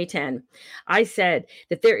in 2010, I said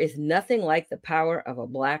that there is nothing like the power of a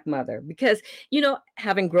Black mother. Because,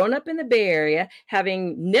 having grown up in the Bay Area,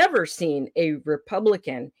 having never seen a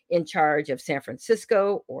Republican in charge of San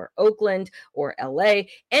Francisco or Oakland or LA,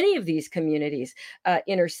 any of these communities,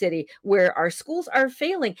 inner city, where our schools are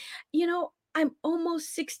failing, I'm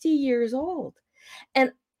almost 60 years old.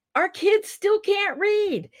 And our kids still can't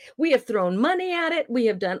read. We have thrown money at it. We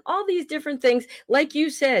have done all these different things. Like you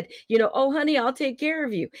said, oh, honey, I'll take care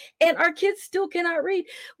of you. And our kids still cannot read.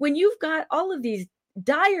 When you've got all of these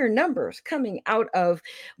dire numbers coming out of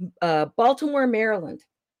Baltimore, Maryland,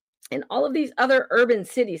 and all of these other urban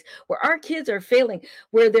cities where our kids are failing,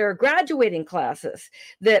 where there are graduating classes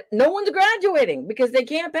that no one's graduating because they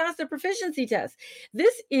can't pass the proficiency test.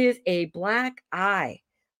 This is a black eye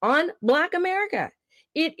on Black America.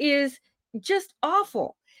 It is just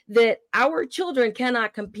awful that our children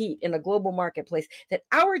cannot compete in a global marketplace, that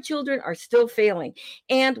our children are still failing,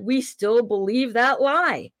 and we still believe that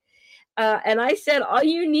lie. And I said, all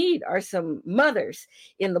you need are some mothers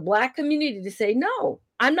in the Black community to say, no,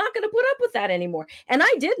 I'm not going to put up with that anymore. And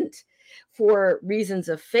I didn't. For reasons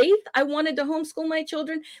of faith, I wanted to homeschool my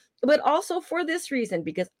children, but also for this reason,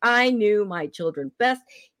 because I knew my children best.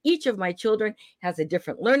 Each of my children has a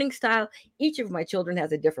different learning style. Each of my children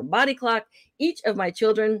has a different body clock. Each of my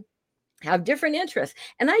children have different interests.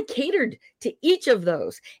 And I catered to each of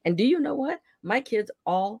those. And do you know what? My kids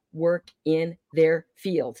all work in their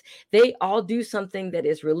fields. They all do something that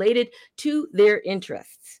is related to their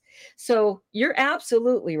interests. So you're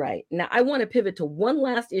absolutely right. Now, I want to pivot to one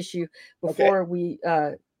last issue before we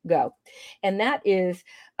go. And that is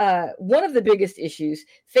one of the biggest issues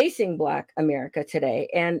facing Black America today,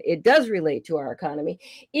 and it does relate to our economy,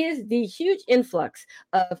 is the huge influx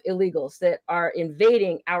of illegals that are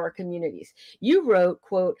invading our communities. You wrote,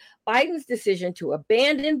 quote, Biden's decision to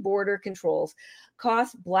abandon border controls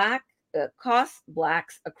costs Blacks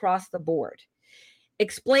across the board.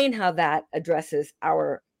 Explain how that addresses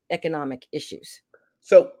our economic issues.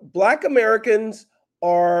 So Black Americans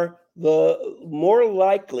are the more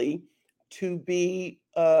likely to be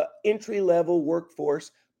entry-level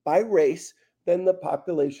workforce by race than the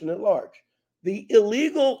population at large. The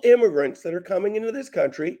illegal immigrants that are coming into this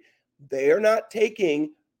country, they are not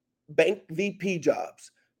taking bank VP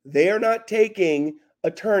jobs. They are not taking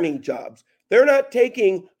attorney jobs. They're not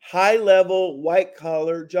taking high-level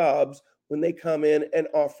white-collar jobs when they come in and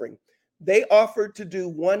offering. They offer to do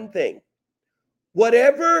one thing.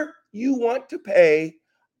 Whatever you want to pay,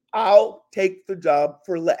 I'll take the job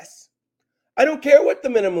for less. I don't care what the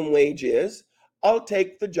minimum wage is. I'll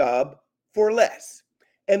take the job for less.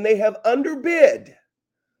 And they have underbid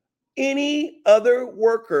any other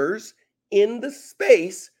workers in the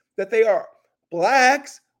space that they are.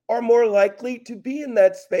 Blacks are more likely to be in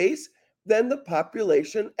that space than the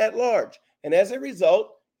population at large. And as a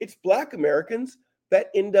result, it's Black Americans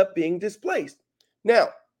that end up being displaced. Now,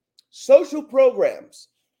 social programs.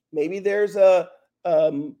 Maybe there's a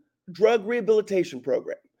drug rehabilitation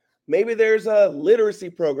program. Maybe there's a literacy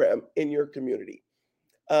program in your community.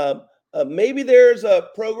 Maybe there's a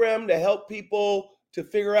program to help people to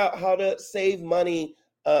figure out how to save money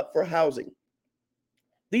for housing.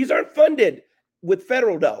 These aren't funded with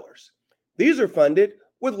federal dollars. These are funded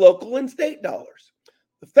with local and state dollars.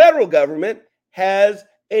 The federal government has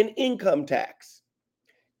an income tax.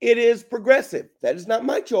 It is progressive. That is not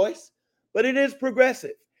my choice, but it is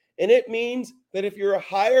progressive. And it means that if you're a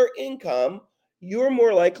higher income, you're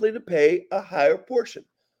more likely to pay a higher portion.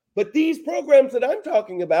 But these programs that I'm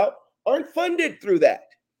talking about aren't funded through that.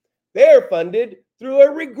 They're funded through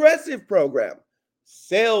a regressive program.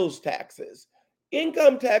 Sales taxes,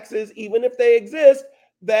 income taxes, even if they exist,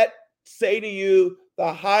 that say to you,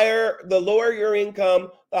 the lower your income,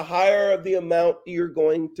 the higher the amount you're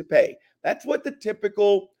going to pay. That's what the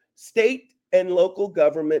typical state and local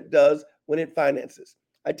government does when it finances.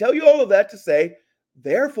 I tell you all of that to say,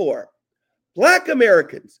 therefore, Black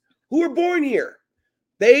Americans who are born here,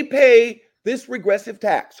 they pay this regressive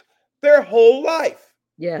tax their whole life.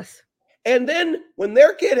 Yes. And then when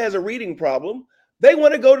their kid has a reading problem, they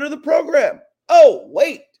want to go to the program. Oh,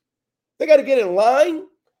 wait, They got to get in line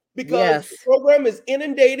because the Yes. program is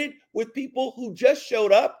inundated with people who just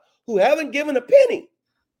showed up who haven't given a penny.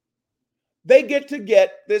 They get to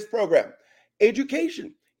get this program.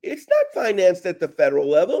 Education, it's not financed at the federal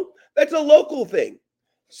level. That's a local thing.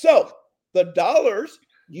 So the dollars,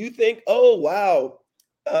 you think, oh, wow,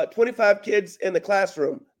 25 kids in the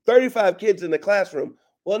classroom, 35 kids in the classroom.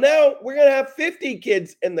 Well, now we're going to have 50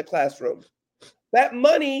 kids in the classroom. That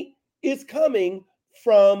money is coming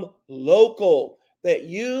from local, that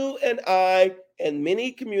you and I and many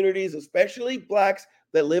communities, especially Blacks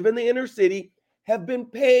that live in the inner city, have been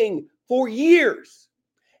paying for years.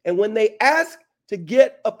 And when they ask to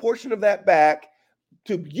get a portion of that back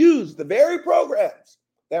to use the very programs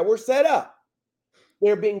that were set up,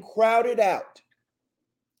 they're being crowded out.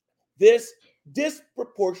 This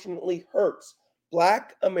disproportionately hurts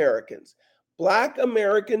Black Americans, Black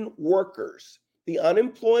American workers. The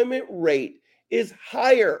unemployment rate is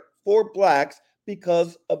higher for Blacks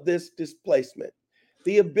because of this displacement.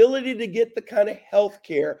 The ability to get the kind of health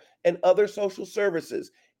care and other social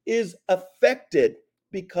services is affected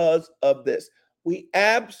because of this. We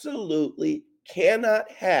absolutely cannot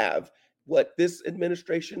have what this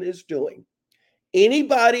administration is doing.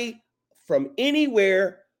 Anybody from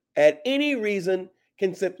anywhere at any reason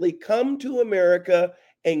can simply come to America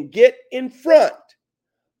and get in front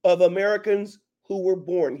of Americans who were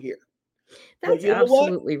born here. But That's you know what?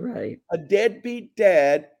 absolutely right. A deadbeat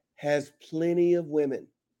dad has plenty of women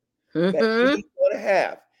that Hmm. he's going to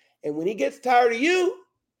have. And when he gets tired of you,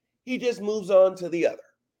 he just moves on to the other.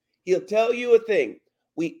 He'll tell you a thing.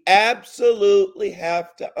 We absolutely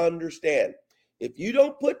have to understand, if you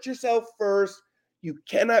don't put yourself first, you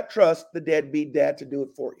cannot trust the deadbeat dad to do it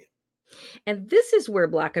for you. And this is where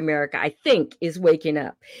Black America, I think, is waking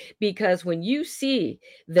up. Because when you see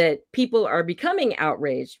that people are becoming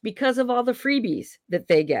outraged because of all the freebies that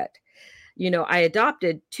they get, I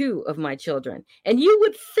adopted 2 of my children. And you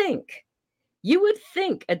would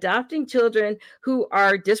think adopting children who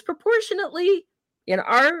are disproportionately in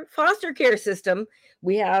our foster care system,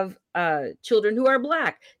 we have children who are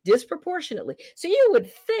Black disproportionately. So you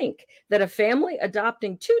would think that a family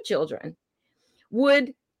adopting 2 children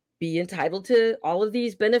would be entitled to all of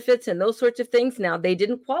these benefits and those sorts of things. Now, they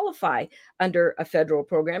didn't qualify under a federal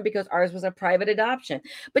program because ours was a private adoption.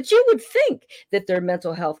 But you would think that their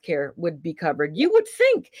mental health care would be covered. You would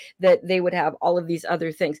think that they would have all of these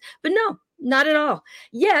other things. But no, not at all.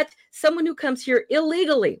 Yet, someone who comes here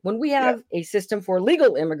illegally, when we Yeah, have a system for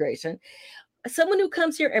legal immigration, someone who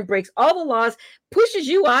comes here and breaks all the laws, pushes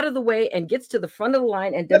you out of the way and gets to the front of the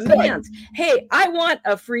line and that's right. demands, hey, I want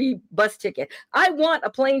a free bus ticket. I want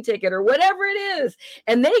a plane ticket or whatever it is.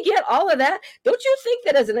 And they get all of that. Don't you think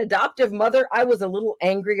that as an adoptive mother, I was a little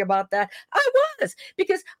angry about that? I was,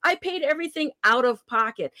 because I paid everything out of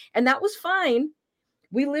pocket. And that was fine.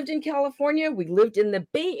 We lived in California. We lived in the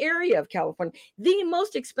Bay Area of California, the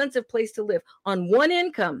most expensive place to live on one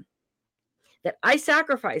income that I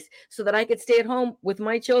sacrificed so that I could stay at home with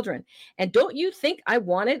my children. And don't you think I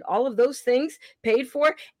wanted all of those things paid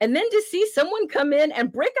for? And then to see someone come in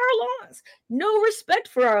and break our laws, no respect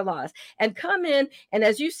for our laws, and come in and,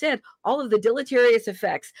 as you said, all of the deleterious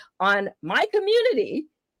effects on my community.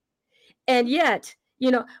 And yet,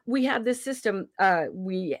 we had this system.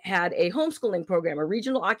 We had a homeschooling program, a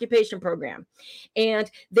regional occupation program, and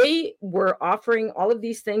they were offering all of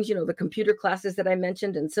these things, the computer classes that I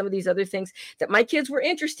mentioned and some of these other things that my kids were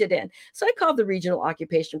interested in. So I called the regional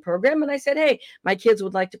occupation program and I said, hey, my kids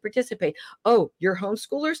would like to participate. Oh, you're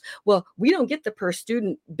homeschoolers? Well, we don't get the per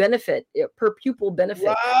student benefit, per pupil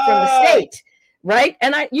benefit from the Right. state. Right.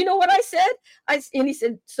 And you know what I said? And he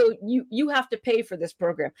said, so you have to pay for this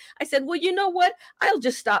program. I said, well, you know what? I'll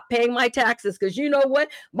just stop paying my taxes because you know what?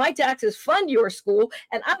 My taxes fund your school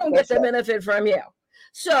and I don't get That's the right. benefit from you.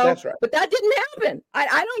 So, That's right. but that didn't happen.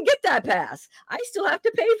 I don't get that pass. I still have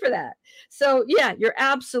to pay for that. So, yeah, you're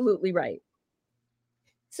absolutely right.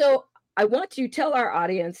 So, I want to tell our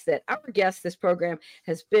audience that our guest this program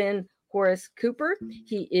has been Horace Cooper.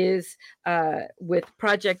 He is with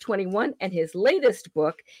Project 21, and his latest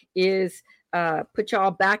book is Put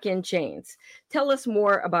Y'all Back in Chains. Tell us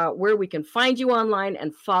more about where we can find you online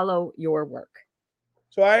and follow your work.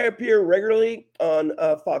 So I appear regularly on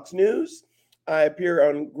Fox News. I appear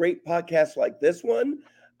on great podcasts like this one.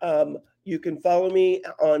 You can follow me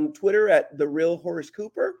on Twitter at The Real Horace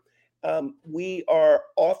Cooper. We are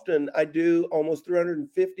often, I do almost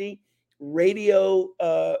 350 radio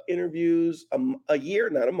interviews a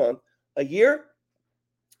year, not a month, a year.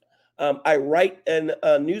 I write in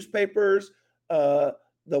newspapers, the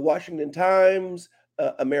Washington Times,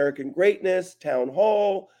 American Greatness, Town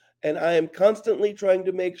Hall, and I am constantly trying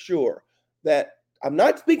to make sure that I'm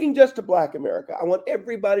not speaking just to Black America. I want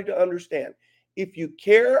everybody to understand, if you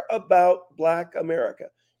care about Black America,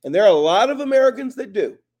 and there are a lot of Americans that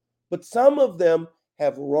do, but some of them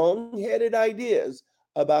have wrong-headed ideas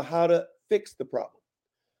about how to fix the problem.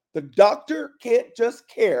 The doctor can't just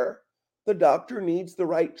care. The doctor needs the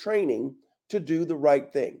right training to do the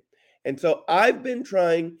right thing. And so I've been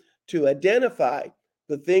trying to identify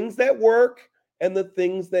the things that work and the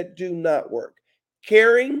things that do not work.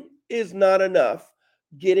 Caring is not enough.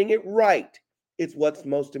 Getting it right is what's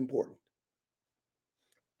most important.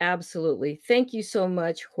 Absolutely. Thank you so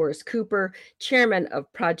much, Horace Cooper, chairman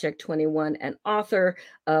of Project 21 and author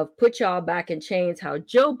of Put Y'all Back in Chains: How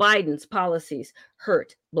Joe Biden's Policies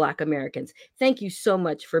Hurt Black Americans. Thank you so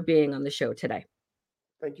much for being on the show today.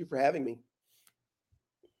 Thank you for having me.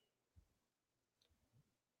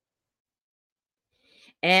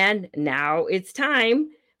 And now it's time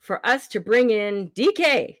for us to bring in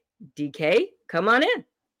DK. DK, come on in.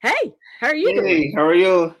 Hey, how are you doing? Hey, how are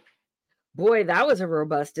you? Boy, that was a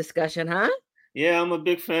robust discussion, huh? Yeah, I'm a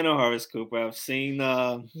big fan of Horace Cooper. I've seen,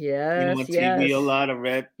 on Yes, TV a yes, lot. I've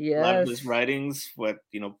read a lot of his yes, writings,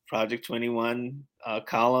 Project 21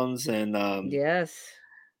 columns, and yes.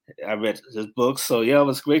 I read his books. So yeah, it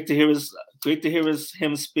was great to hear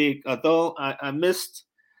him speak. Although I missed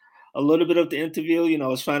a little bit of the interview. I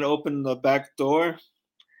was trying to open the back door,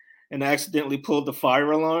 and I accidentally pulled the fire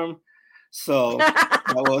alarm. So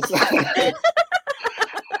that was.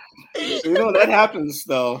 That happens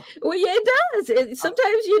though. Well, yeah, it does.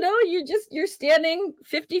 Sometimes, you're standing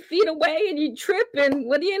 50 feet away and you trip, and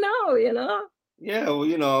what do you know? Yeah,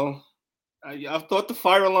 well, I thought the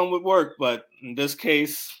fire alarm would work, but in this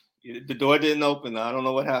case, the door didn't open. I don't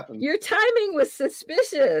know what happened. Your timing was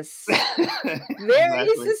suspicious. Very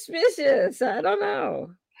Exactly. suspicious. I don't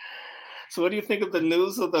know. So, what do you think of the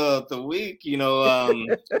news of the week?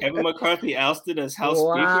 Kevin McCarthy ousted as House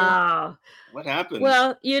Speaker. Wow. What happened?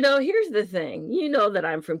 Well, here's the thing. You know that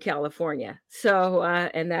I'm from California. So,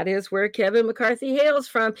 and that is where Kevin McCarthy hails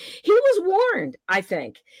from. He was warned, I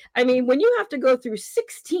think. I mean, when you have to go through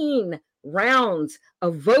 16 rounds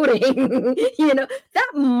of voting,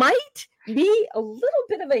 that might be a little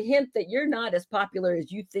bit of a hint that you're not as popular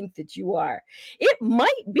as you think that you are. It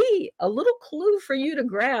might be a little clue for you to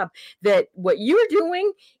grab that what you're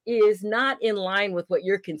doing is not in line with what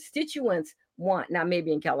your constituents want. Now,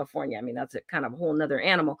 maybe in California, I mean, that's a kind of a whole nother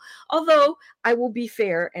animal. Although I will be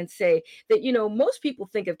fair and say that, most people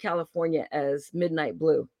think of California as midnight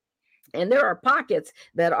blue. And there are pockets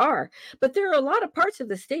that are, but there are a lot of parts of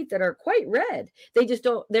the state that are quite red.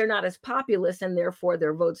 They're not as populous, and therefore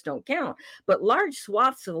their votes don't count. But large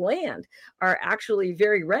swaths of land are actually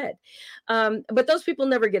very red. But those people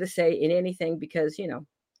never get a say in anything because,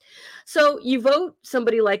 So you vote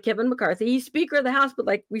somebody like Kevin McCarthy. He's Speaker of the House, but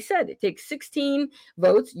like we said, it takes 16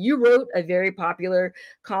 votes. You wrote a very popular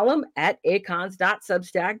column at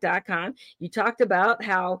acons.substack.com. You talked about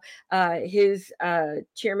how his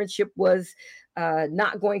chairmanship was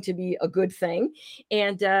not going to be a good thing.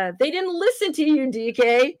 And they didn't listen to you,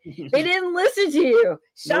 DK. They didn't listen to you.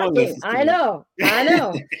 Shocking. I know.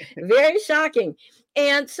 Very shocking.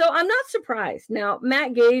 And so I'm not surprised. Now,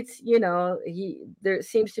 Matt Gaetz, there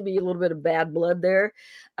seems to be a little bit of bad blood there.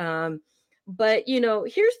 But,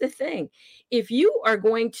 here's the thing. If you are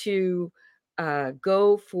going to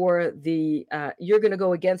go for you're going to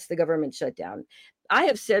go against the government shutdown. I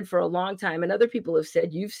have said for a long time, and other people have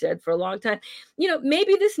said, you've said for a long time,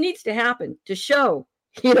 maybe this needs to happen to show,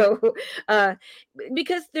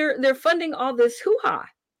 because they're funding all this hoo-ha.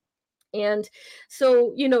 And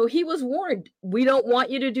so, he was warned, we don't want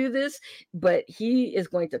you to do this, but he is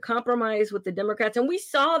going to compromise with the Democrats. And we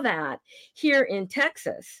saw that here in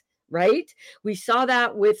Texas, right? We saw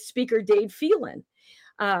that with Speaker Dade Phelan.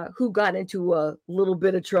 Who got into a little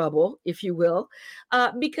bit of trouble, if you will,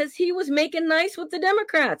 because he was making nice with the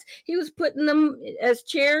Democrats. He was putting them as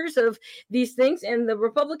chairs of these things. And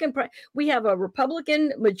we have a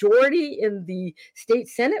Republican majority in the state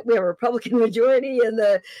Senate. We have a Republican majority in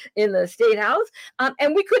the state House,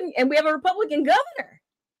 and we have a Republican governor,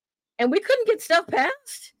 and we couldn't get stuff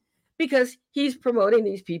passed because he's promoting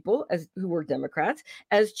these people who were Democrats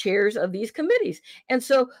as chairs of these committees. And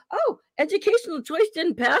so, educational choice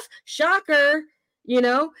didn't pass. Shocker,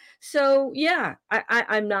 So, yeah,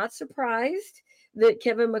 I'm not surprised that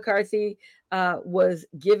Kevin McCarthy was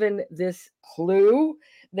given this clue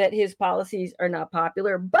that his policies are not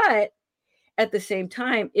popular. But at the same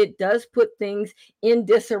time, it does put things in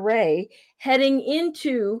disarray heading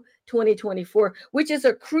into 2024, which is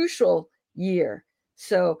a crucial year.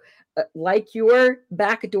 So, like your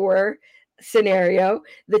backdoor scenario,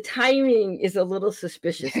 the timing is a little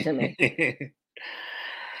suspicious to me.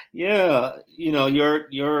 Yeah,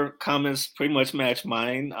 your comments pretty much match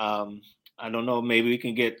mine. I don't know, maybe we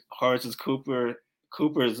can get Cooper's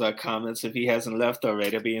comments if he hasn't left already.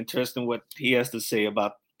 It'd be interesting what he has to say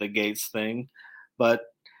about the Gates thing. But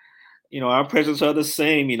our presidents are the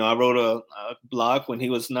same. I wrote a blog when he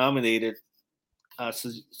was nominated,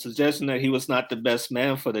 suggesting that he was not the best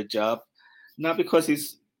man for the job, not because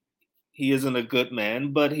he isn't a good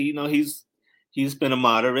man, but he's been a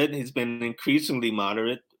moderate. He's been increasingly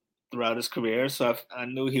moderate throughout his career. So I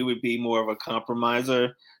knew he would be more of a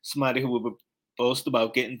compromiser, somebody who would boast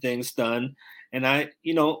about getting things done. And I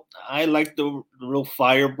like the real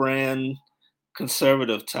firebrand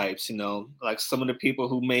conservative types. Like some of the people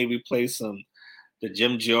who may replace him, the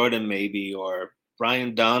Jim Jordan maybe, or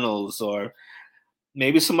Brian Donalds, or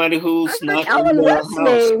maybe somebody I who's like not in Alan the West's House.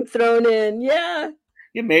 name thrown in. Yeah.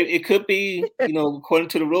 Yeah, maybe it could be, according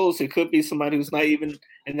to the rules, it could be somebody who's not even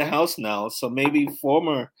in the House now. So maybe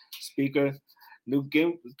former Speaker Newt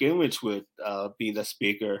Gingrich would be the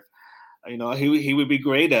Speaker. He would be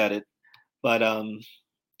great at it. But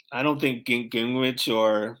I don't think Gingrich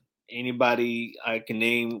or anybody I can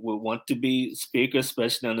name would want to be Speaker,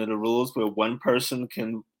 especially under the rules where one person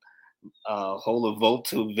can hold a vote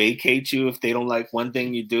to vacate you if they don't like one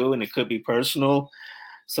thing you do, and it could be personal.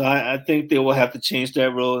 So I think they will have to change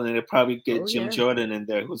that rule, and they'll probably get Jim Jordan in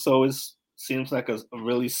there, who's always seems like a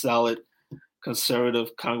really solid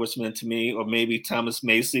conservative congressman to me, or maybe Thomas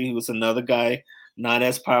Macy, who's another guy, not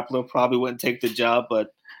as popular, probably wouldn't take the job,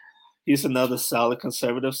 but he's another solid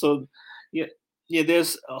conservative. So yeah,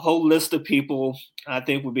 there's a whole list of people I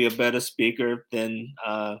think would be a better speaker than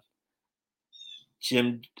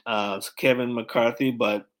Kevin McCarthy,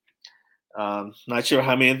 but not sure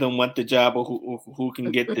how many of them want the job, or who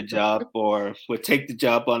can get the job, or would take the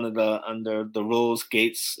job under the rules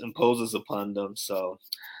Gates imposes upon them. So,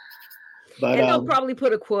 but and they'll probably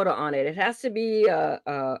put a quota on it. It has to be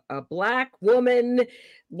a black woman,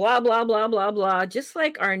 blah blah blah blah blah. Just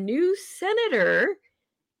like our new senator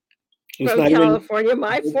from California,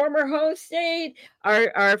 my former home state,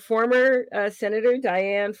 our former Senator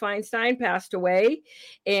Dianne Feinstein passed away,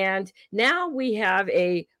 and now we have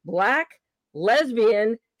a black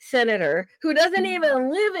lesbian senator who doesn't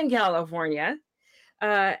even live in California,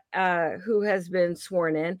 who has been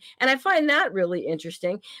sworn in. And I find that really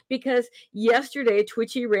interesting because yesterday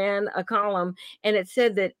Twitchy ran a column and it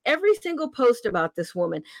said that every single post about this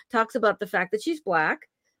woman talks about the fact that she's black,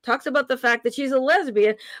 talks about the fact that she's a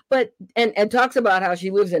lesbian, but and talks about how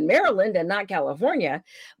she lives in Maryland and not California,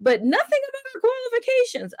 but nothing about her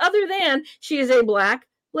qualifications other than she is a black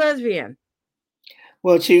lesbian.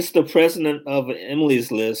 Well, she's the president of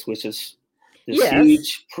Emily's List, which is this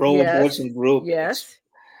huge pro-abortion group. Yes.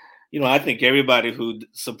 I think everybody who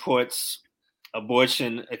supports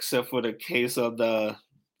abortion, except for the case of the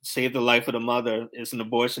Save the Life of the Mother, is an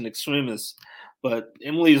abortion extremist. But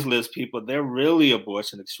Emily's List people, they're really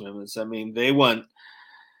abortion extremists. I mean, they want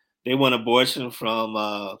abortion from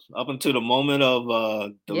up until the moment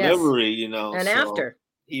of delivery, and so after.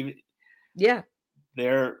 Yeah.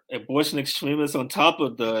 They're abortion extremists on top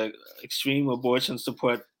of the extreme abortion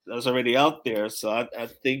support that's already out there. So I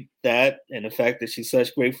think that, and the fact that she's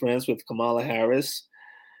such great friends with Kamala Harris,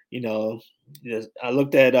 I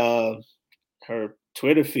looked at her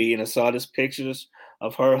Twitter feed and I saw these pictures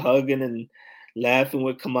of her hugging and laughing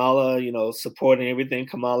with Kamala, supporting everything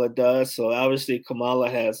Kamala does. So obviously Kamala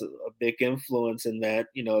has a big influence in that.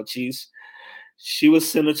 She was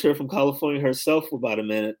senator from California herself for about a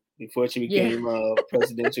minute before she became a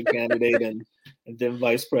presidential candidate and then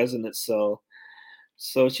vice president. So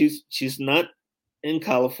she's not in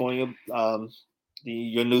California,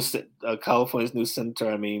 California's new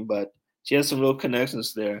senator, but she has some real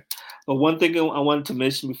connections there. But one thing I wanted to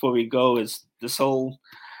mention before we go is this whole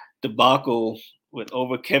debacle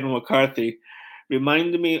over Kevin McCarthy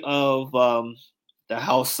reminded me of the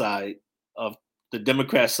House side, of the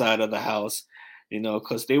Democrat side of the House,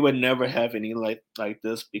 because they would never have any like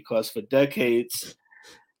this, because for decades,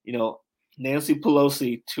 Nancy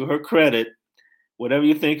Pelosi, to her credit, whatever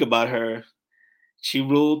you think about her, she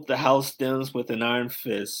ruled the House Dems with an iron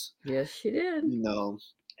fist. Yes, she did.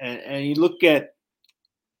 And you look at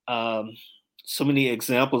so many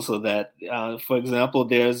examples of that. For example,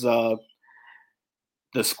 there's the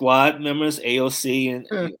squad members, AOC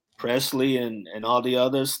and Presley and all the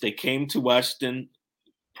others. They came to Washington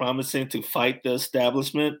promising to fight the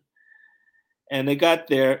establishment, and they got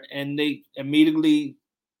there and they immediately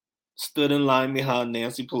stood in line behind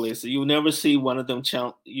Nancy Pelosi. You never see one of them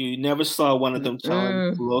You never saw one of them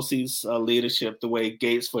challenge Pelosi's leadership the way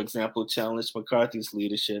Gates, for example, challenged McCarthy's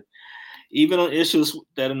leadership, even on issues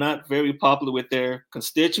that are not very popular with their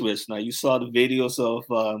constituents. Now, you saw the videos of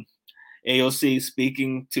AOC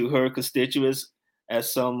speaking to her constituents at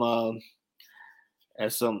some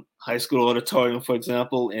high school auditorium, for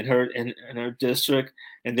example, in her district,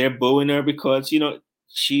 and they're booing her because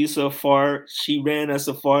she ran as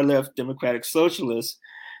a far left Democratic socialist,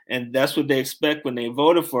 and that's what they expect when they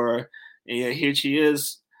voted for her. And yet here she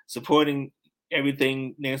is supporting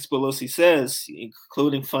everything Nancy Pelosi says,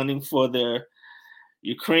 including funding for their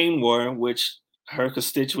Ukraine war, which her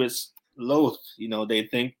constituents loathe. They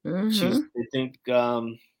think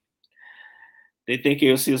they think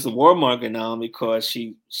AOC is a warmonger now because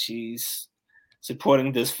she's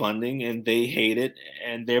supporting this funding, and they hate it,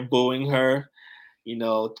 and they're booing her.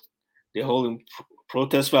 They're holding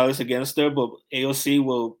protest rallies against her, but AOC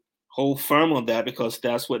will hold firm on that because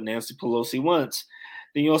that's what Nancy Pelosi wants.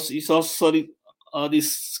 Then you also saw all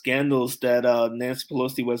these scandals that Nancy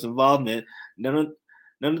Pelosi was involved in. None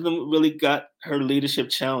of them really got her leadership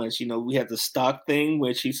challenge. We had the stock thing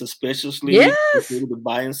where she suspiciously was able to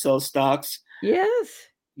buy and sell stocks. Yes.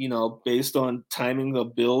 Based on timing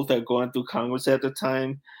of bills that are going through Congress at the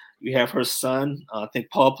time. You have her son, I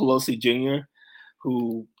think Paul Pelosi Jr.,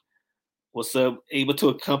 who was able to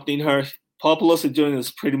accompany her. Paul Pelosi Jr.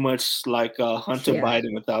 is pretty much like Hunter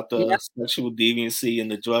Biden without the sexual deviancy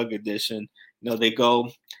and the drug addiction.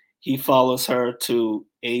 He follows her to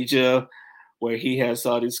Asia, where he has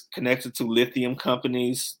all these connected to lithium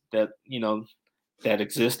companies that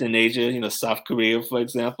exist in Asia. South Korea, for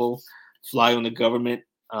example, fly on the government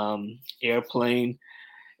airplane.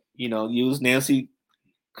 Use Nancy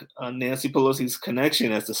Pelosi's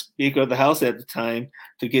connection as the Speaker of the House at the time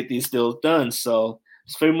to get these deals done. So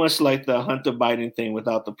it's very much like the Hunter Biden thing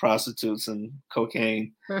without the prostitutes and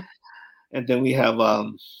cocaine. And then we have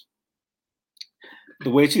the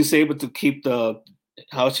way she was able to keep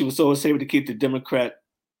how she was always able to keep the Democrat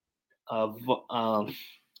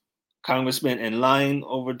congressmen in line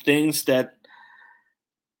over things that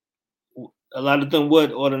a lot of them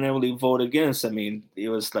would ordinarily vote against. I mean, it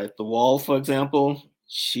was like the wall, for example.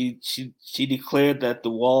 She declared that the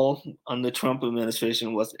wall under the Trump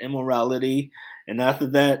administration was immorality, and after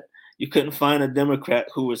that, you couldn't find a Democrat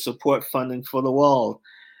who would support funding for the wall.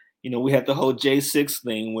 We had the whole J6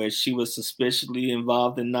 thing where she was suspiciously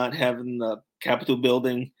involved in not having the Capitol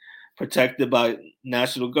building protected by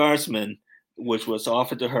National Guardsmen, which was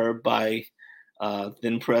offered to her by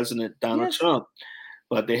then President Donald Trump.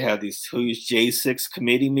 But they had these huge J6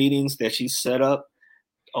 committee meetings that she set up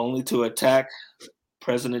only to attack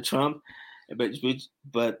President Trump.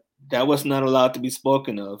 But that was not allowed to be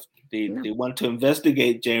spoken of. They wanted to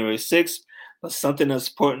investigate January 6th, but something as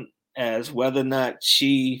important as whether or not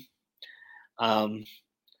she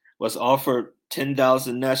was offered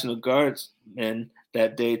 10,000 National Guardsmen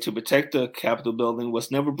that day to protect the Capitol building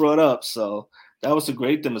was never brought up. So that was a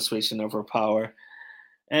great demonstration of her power.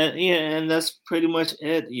 And that's pretty much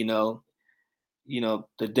it.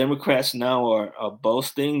 The Democrats now are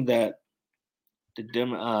boasting that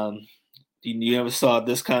you never saw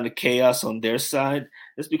this kind of chaos on their side.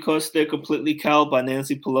 It's because they're completely cowed by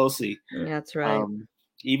Nancy Pelosi. That's right.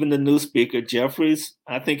 Even the new speaker, Jeffries,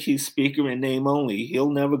 I think he's speaker in name only.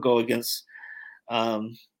 He'll never go against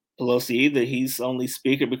Pelosi either. He's only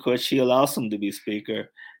speaker because she allows him to be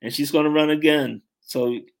speaker, and she's going to run again.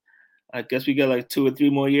 So I guess we got like 2 or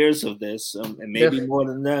 3 more years of this, and maybe more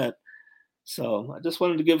than that. So I just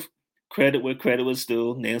wanted to give credit where credit was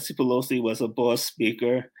due. Nancy Pelosi was a boss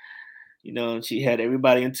speaker. She had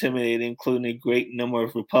everybody intimidated, including a great number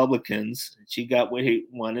of Republicans. She got what he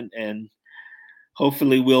wanted, and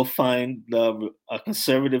hopefully we'll find a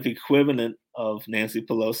conservative equivalent of Nancy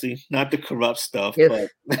Pelosi, not the corrupt stuff,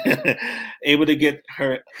 but able to get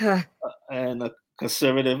her and a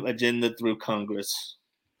conservative agenda through Congress.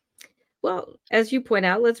 Well, as you point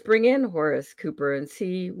out, let's bring in Horace Cooper and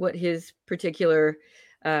see what his particular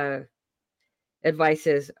advice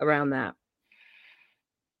is around that.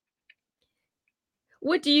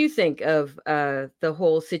 What do you think of the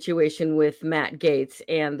whole situation with Matt Gaetz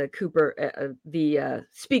and the Cooper, the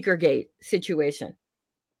Speakergate situation?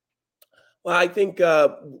 Well, I think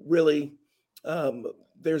really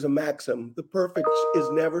there's a maxim: the perfect is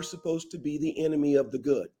never supposed to be the enemy of the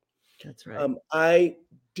good. That's right. I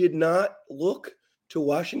did not look to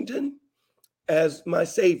Washington as my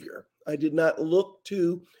savior. I did not look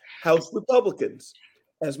to House Republicans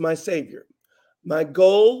as my savior. My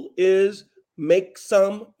goal is make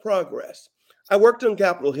some progress. I worked on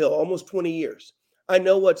Capitol Hill almost 20 years. I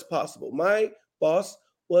know what's possible. My boss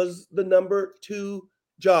was the number 2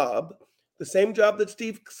 job, the same job that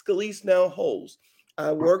Steve Scalise now holds.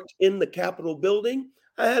 I worked in the Capitol building.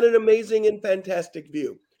 I had an amazing and fantastic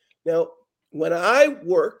view. Now, when I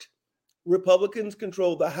worked, Republicans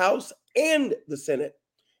controlled the House and the Senate,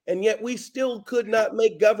 and yet we still could not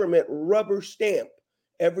make government rubber stamp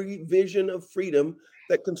every vision of freedom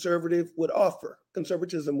that conservatism would offer.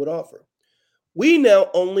 We now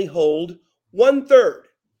only hold 1/3,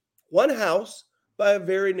 one House by a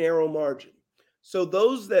very narrow margin. So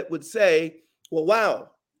those that would say, well,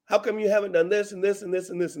 wow, how come you haven't done this and this and this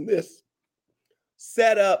and this and this?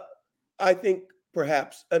 Set up, I think,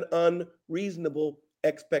 perhaps an unreasonable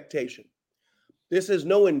expectation. This is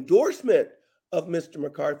no endorsement of Mr.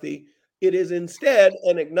 McCarthy. It is instead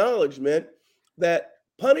an acknowledgement that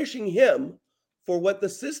punishing him for what the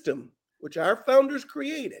system, which our founders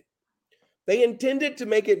created, they intended to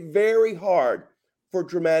make it very hard for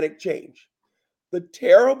dramatic change. The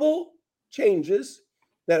terrible changes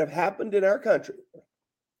that have happened in our country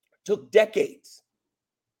took decades.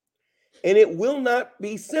 And it will not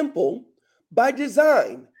be simple by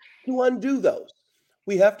design to undo those.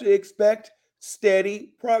 We have to expect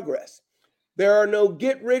steady progress. There are no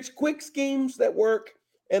get-rich-quick schemes that work,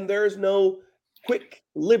 and there's no quick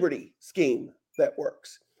liberty scheme that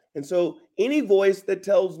works. And so any voice that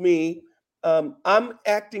tells me I'm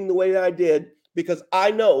acting the way that I did because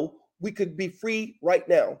I know we could be free right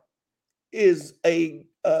now is a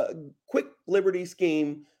quick liberty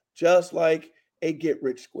scheme, just like a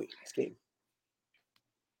get-rich-quick scheme.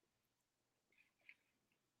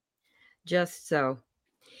 Just so.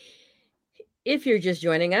 If you're just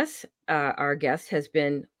joining us, our guest has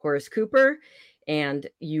been Horace Cooper, and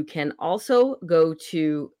you can also go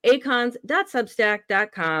to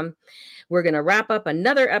acons.substack.com. We're going to wrap up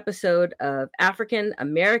another episode of African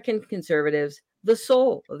American Conservatives, the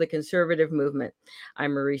soul of the conservative movement.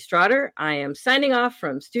 I'm Marie Strotter. I am signing off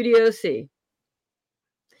from Studio C.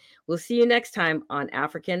 We'll see you next time on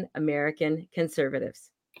African American Conservatives.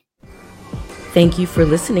 Thank you for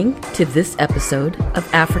listening to this episode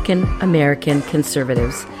of African American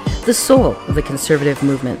Conservatives, the soul of the conservative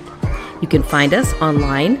movement. You can find us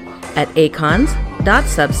online at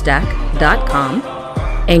acons.substack.com,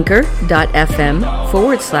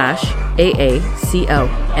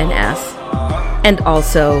 anchor.fm/AACONS, and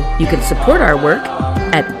also you can support our work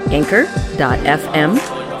at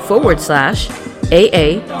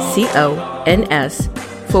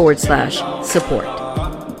anchor.fm/AACONS/support.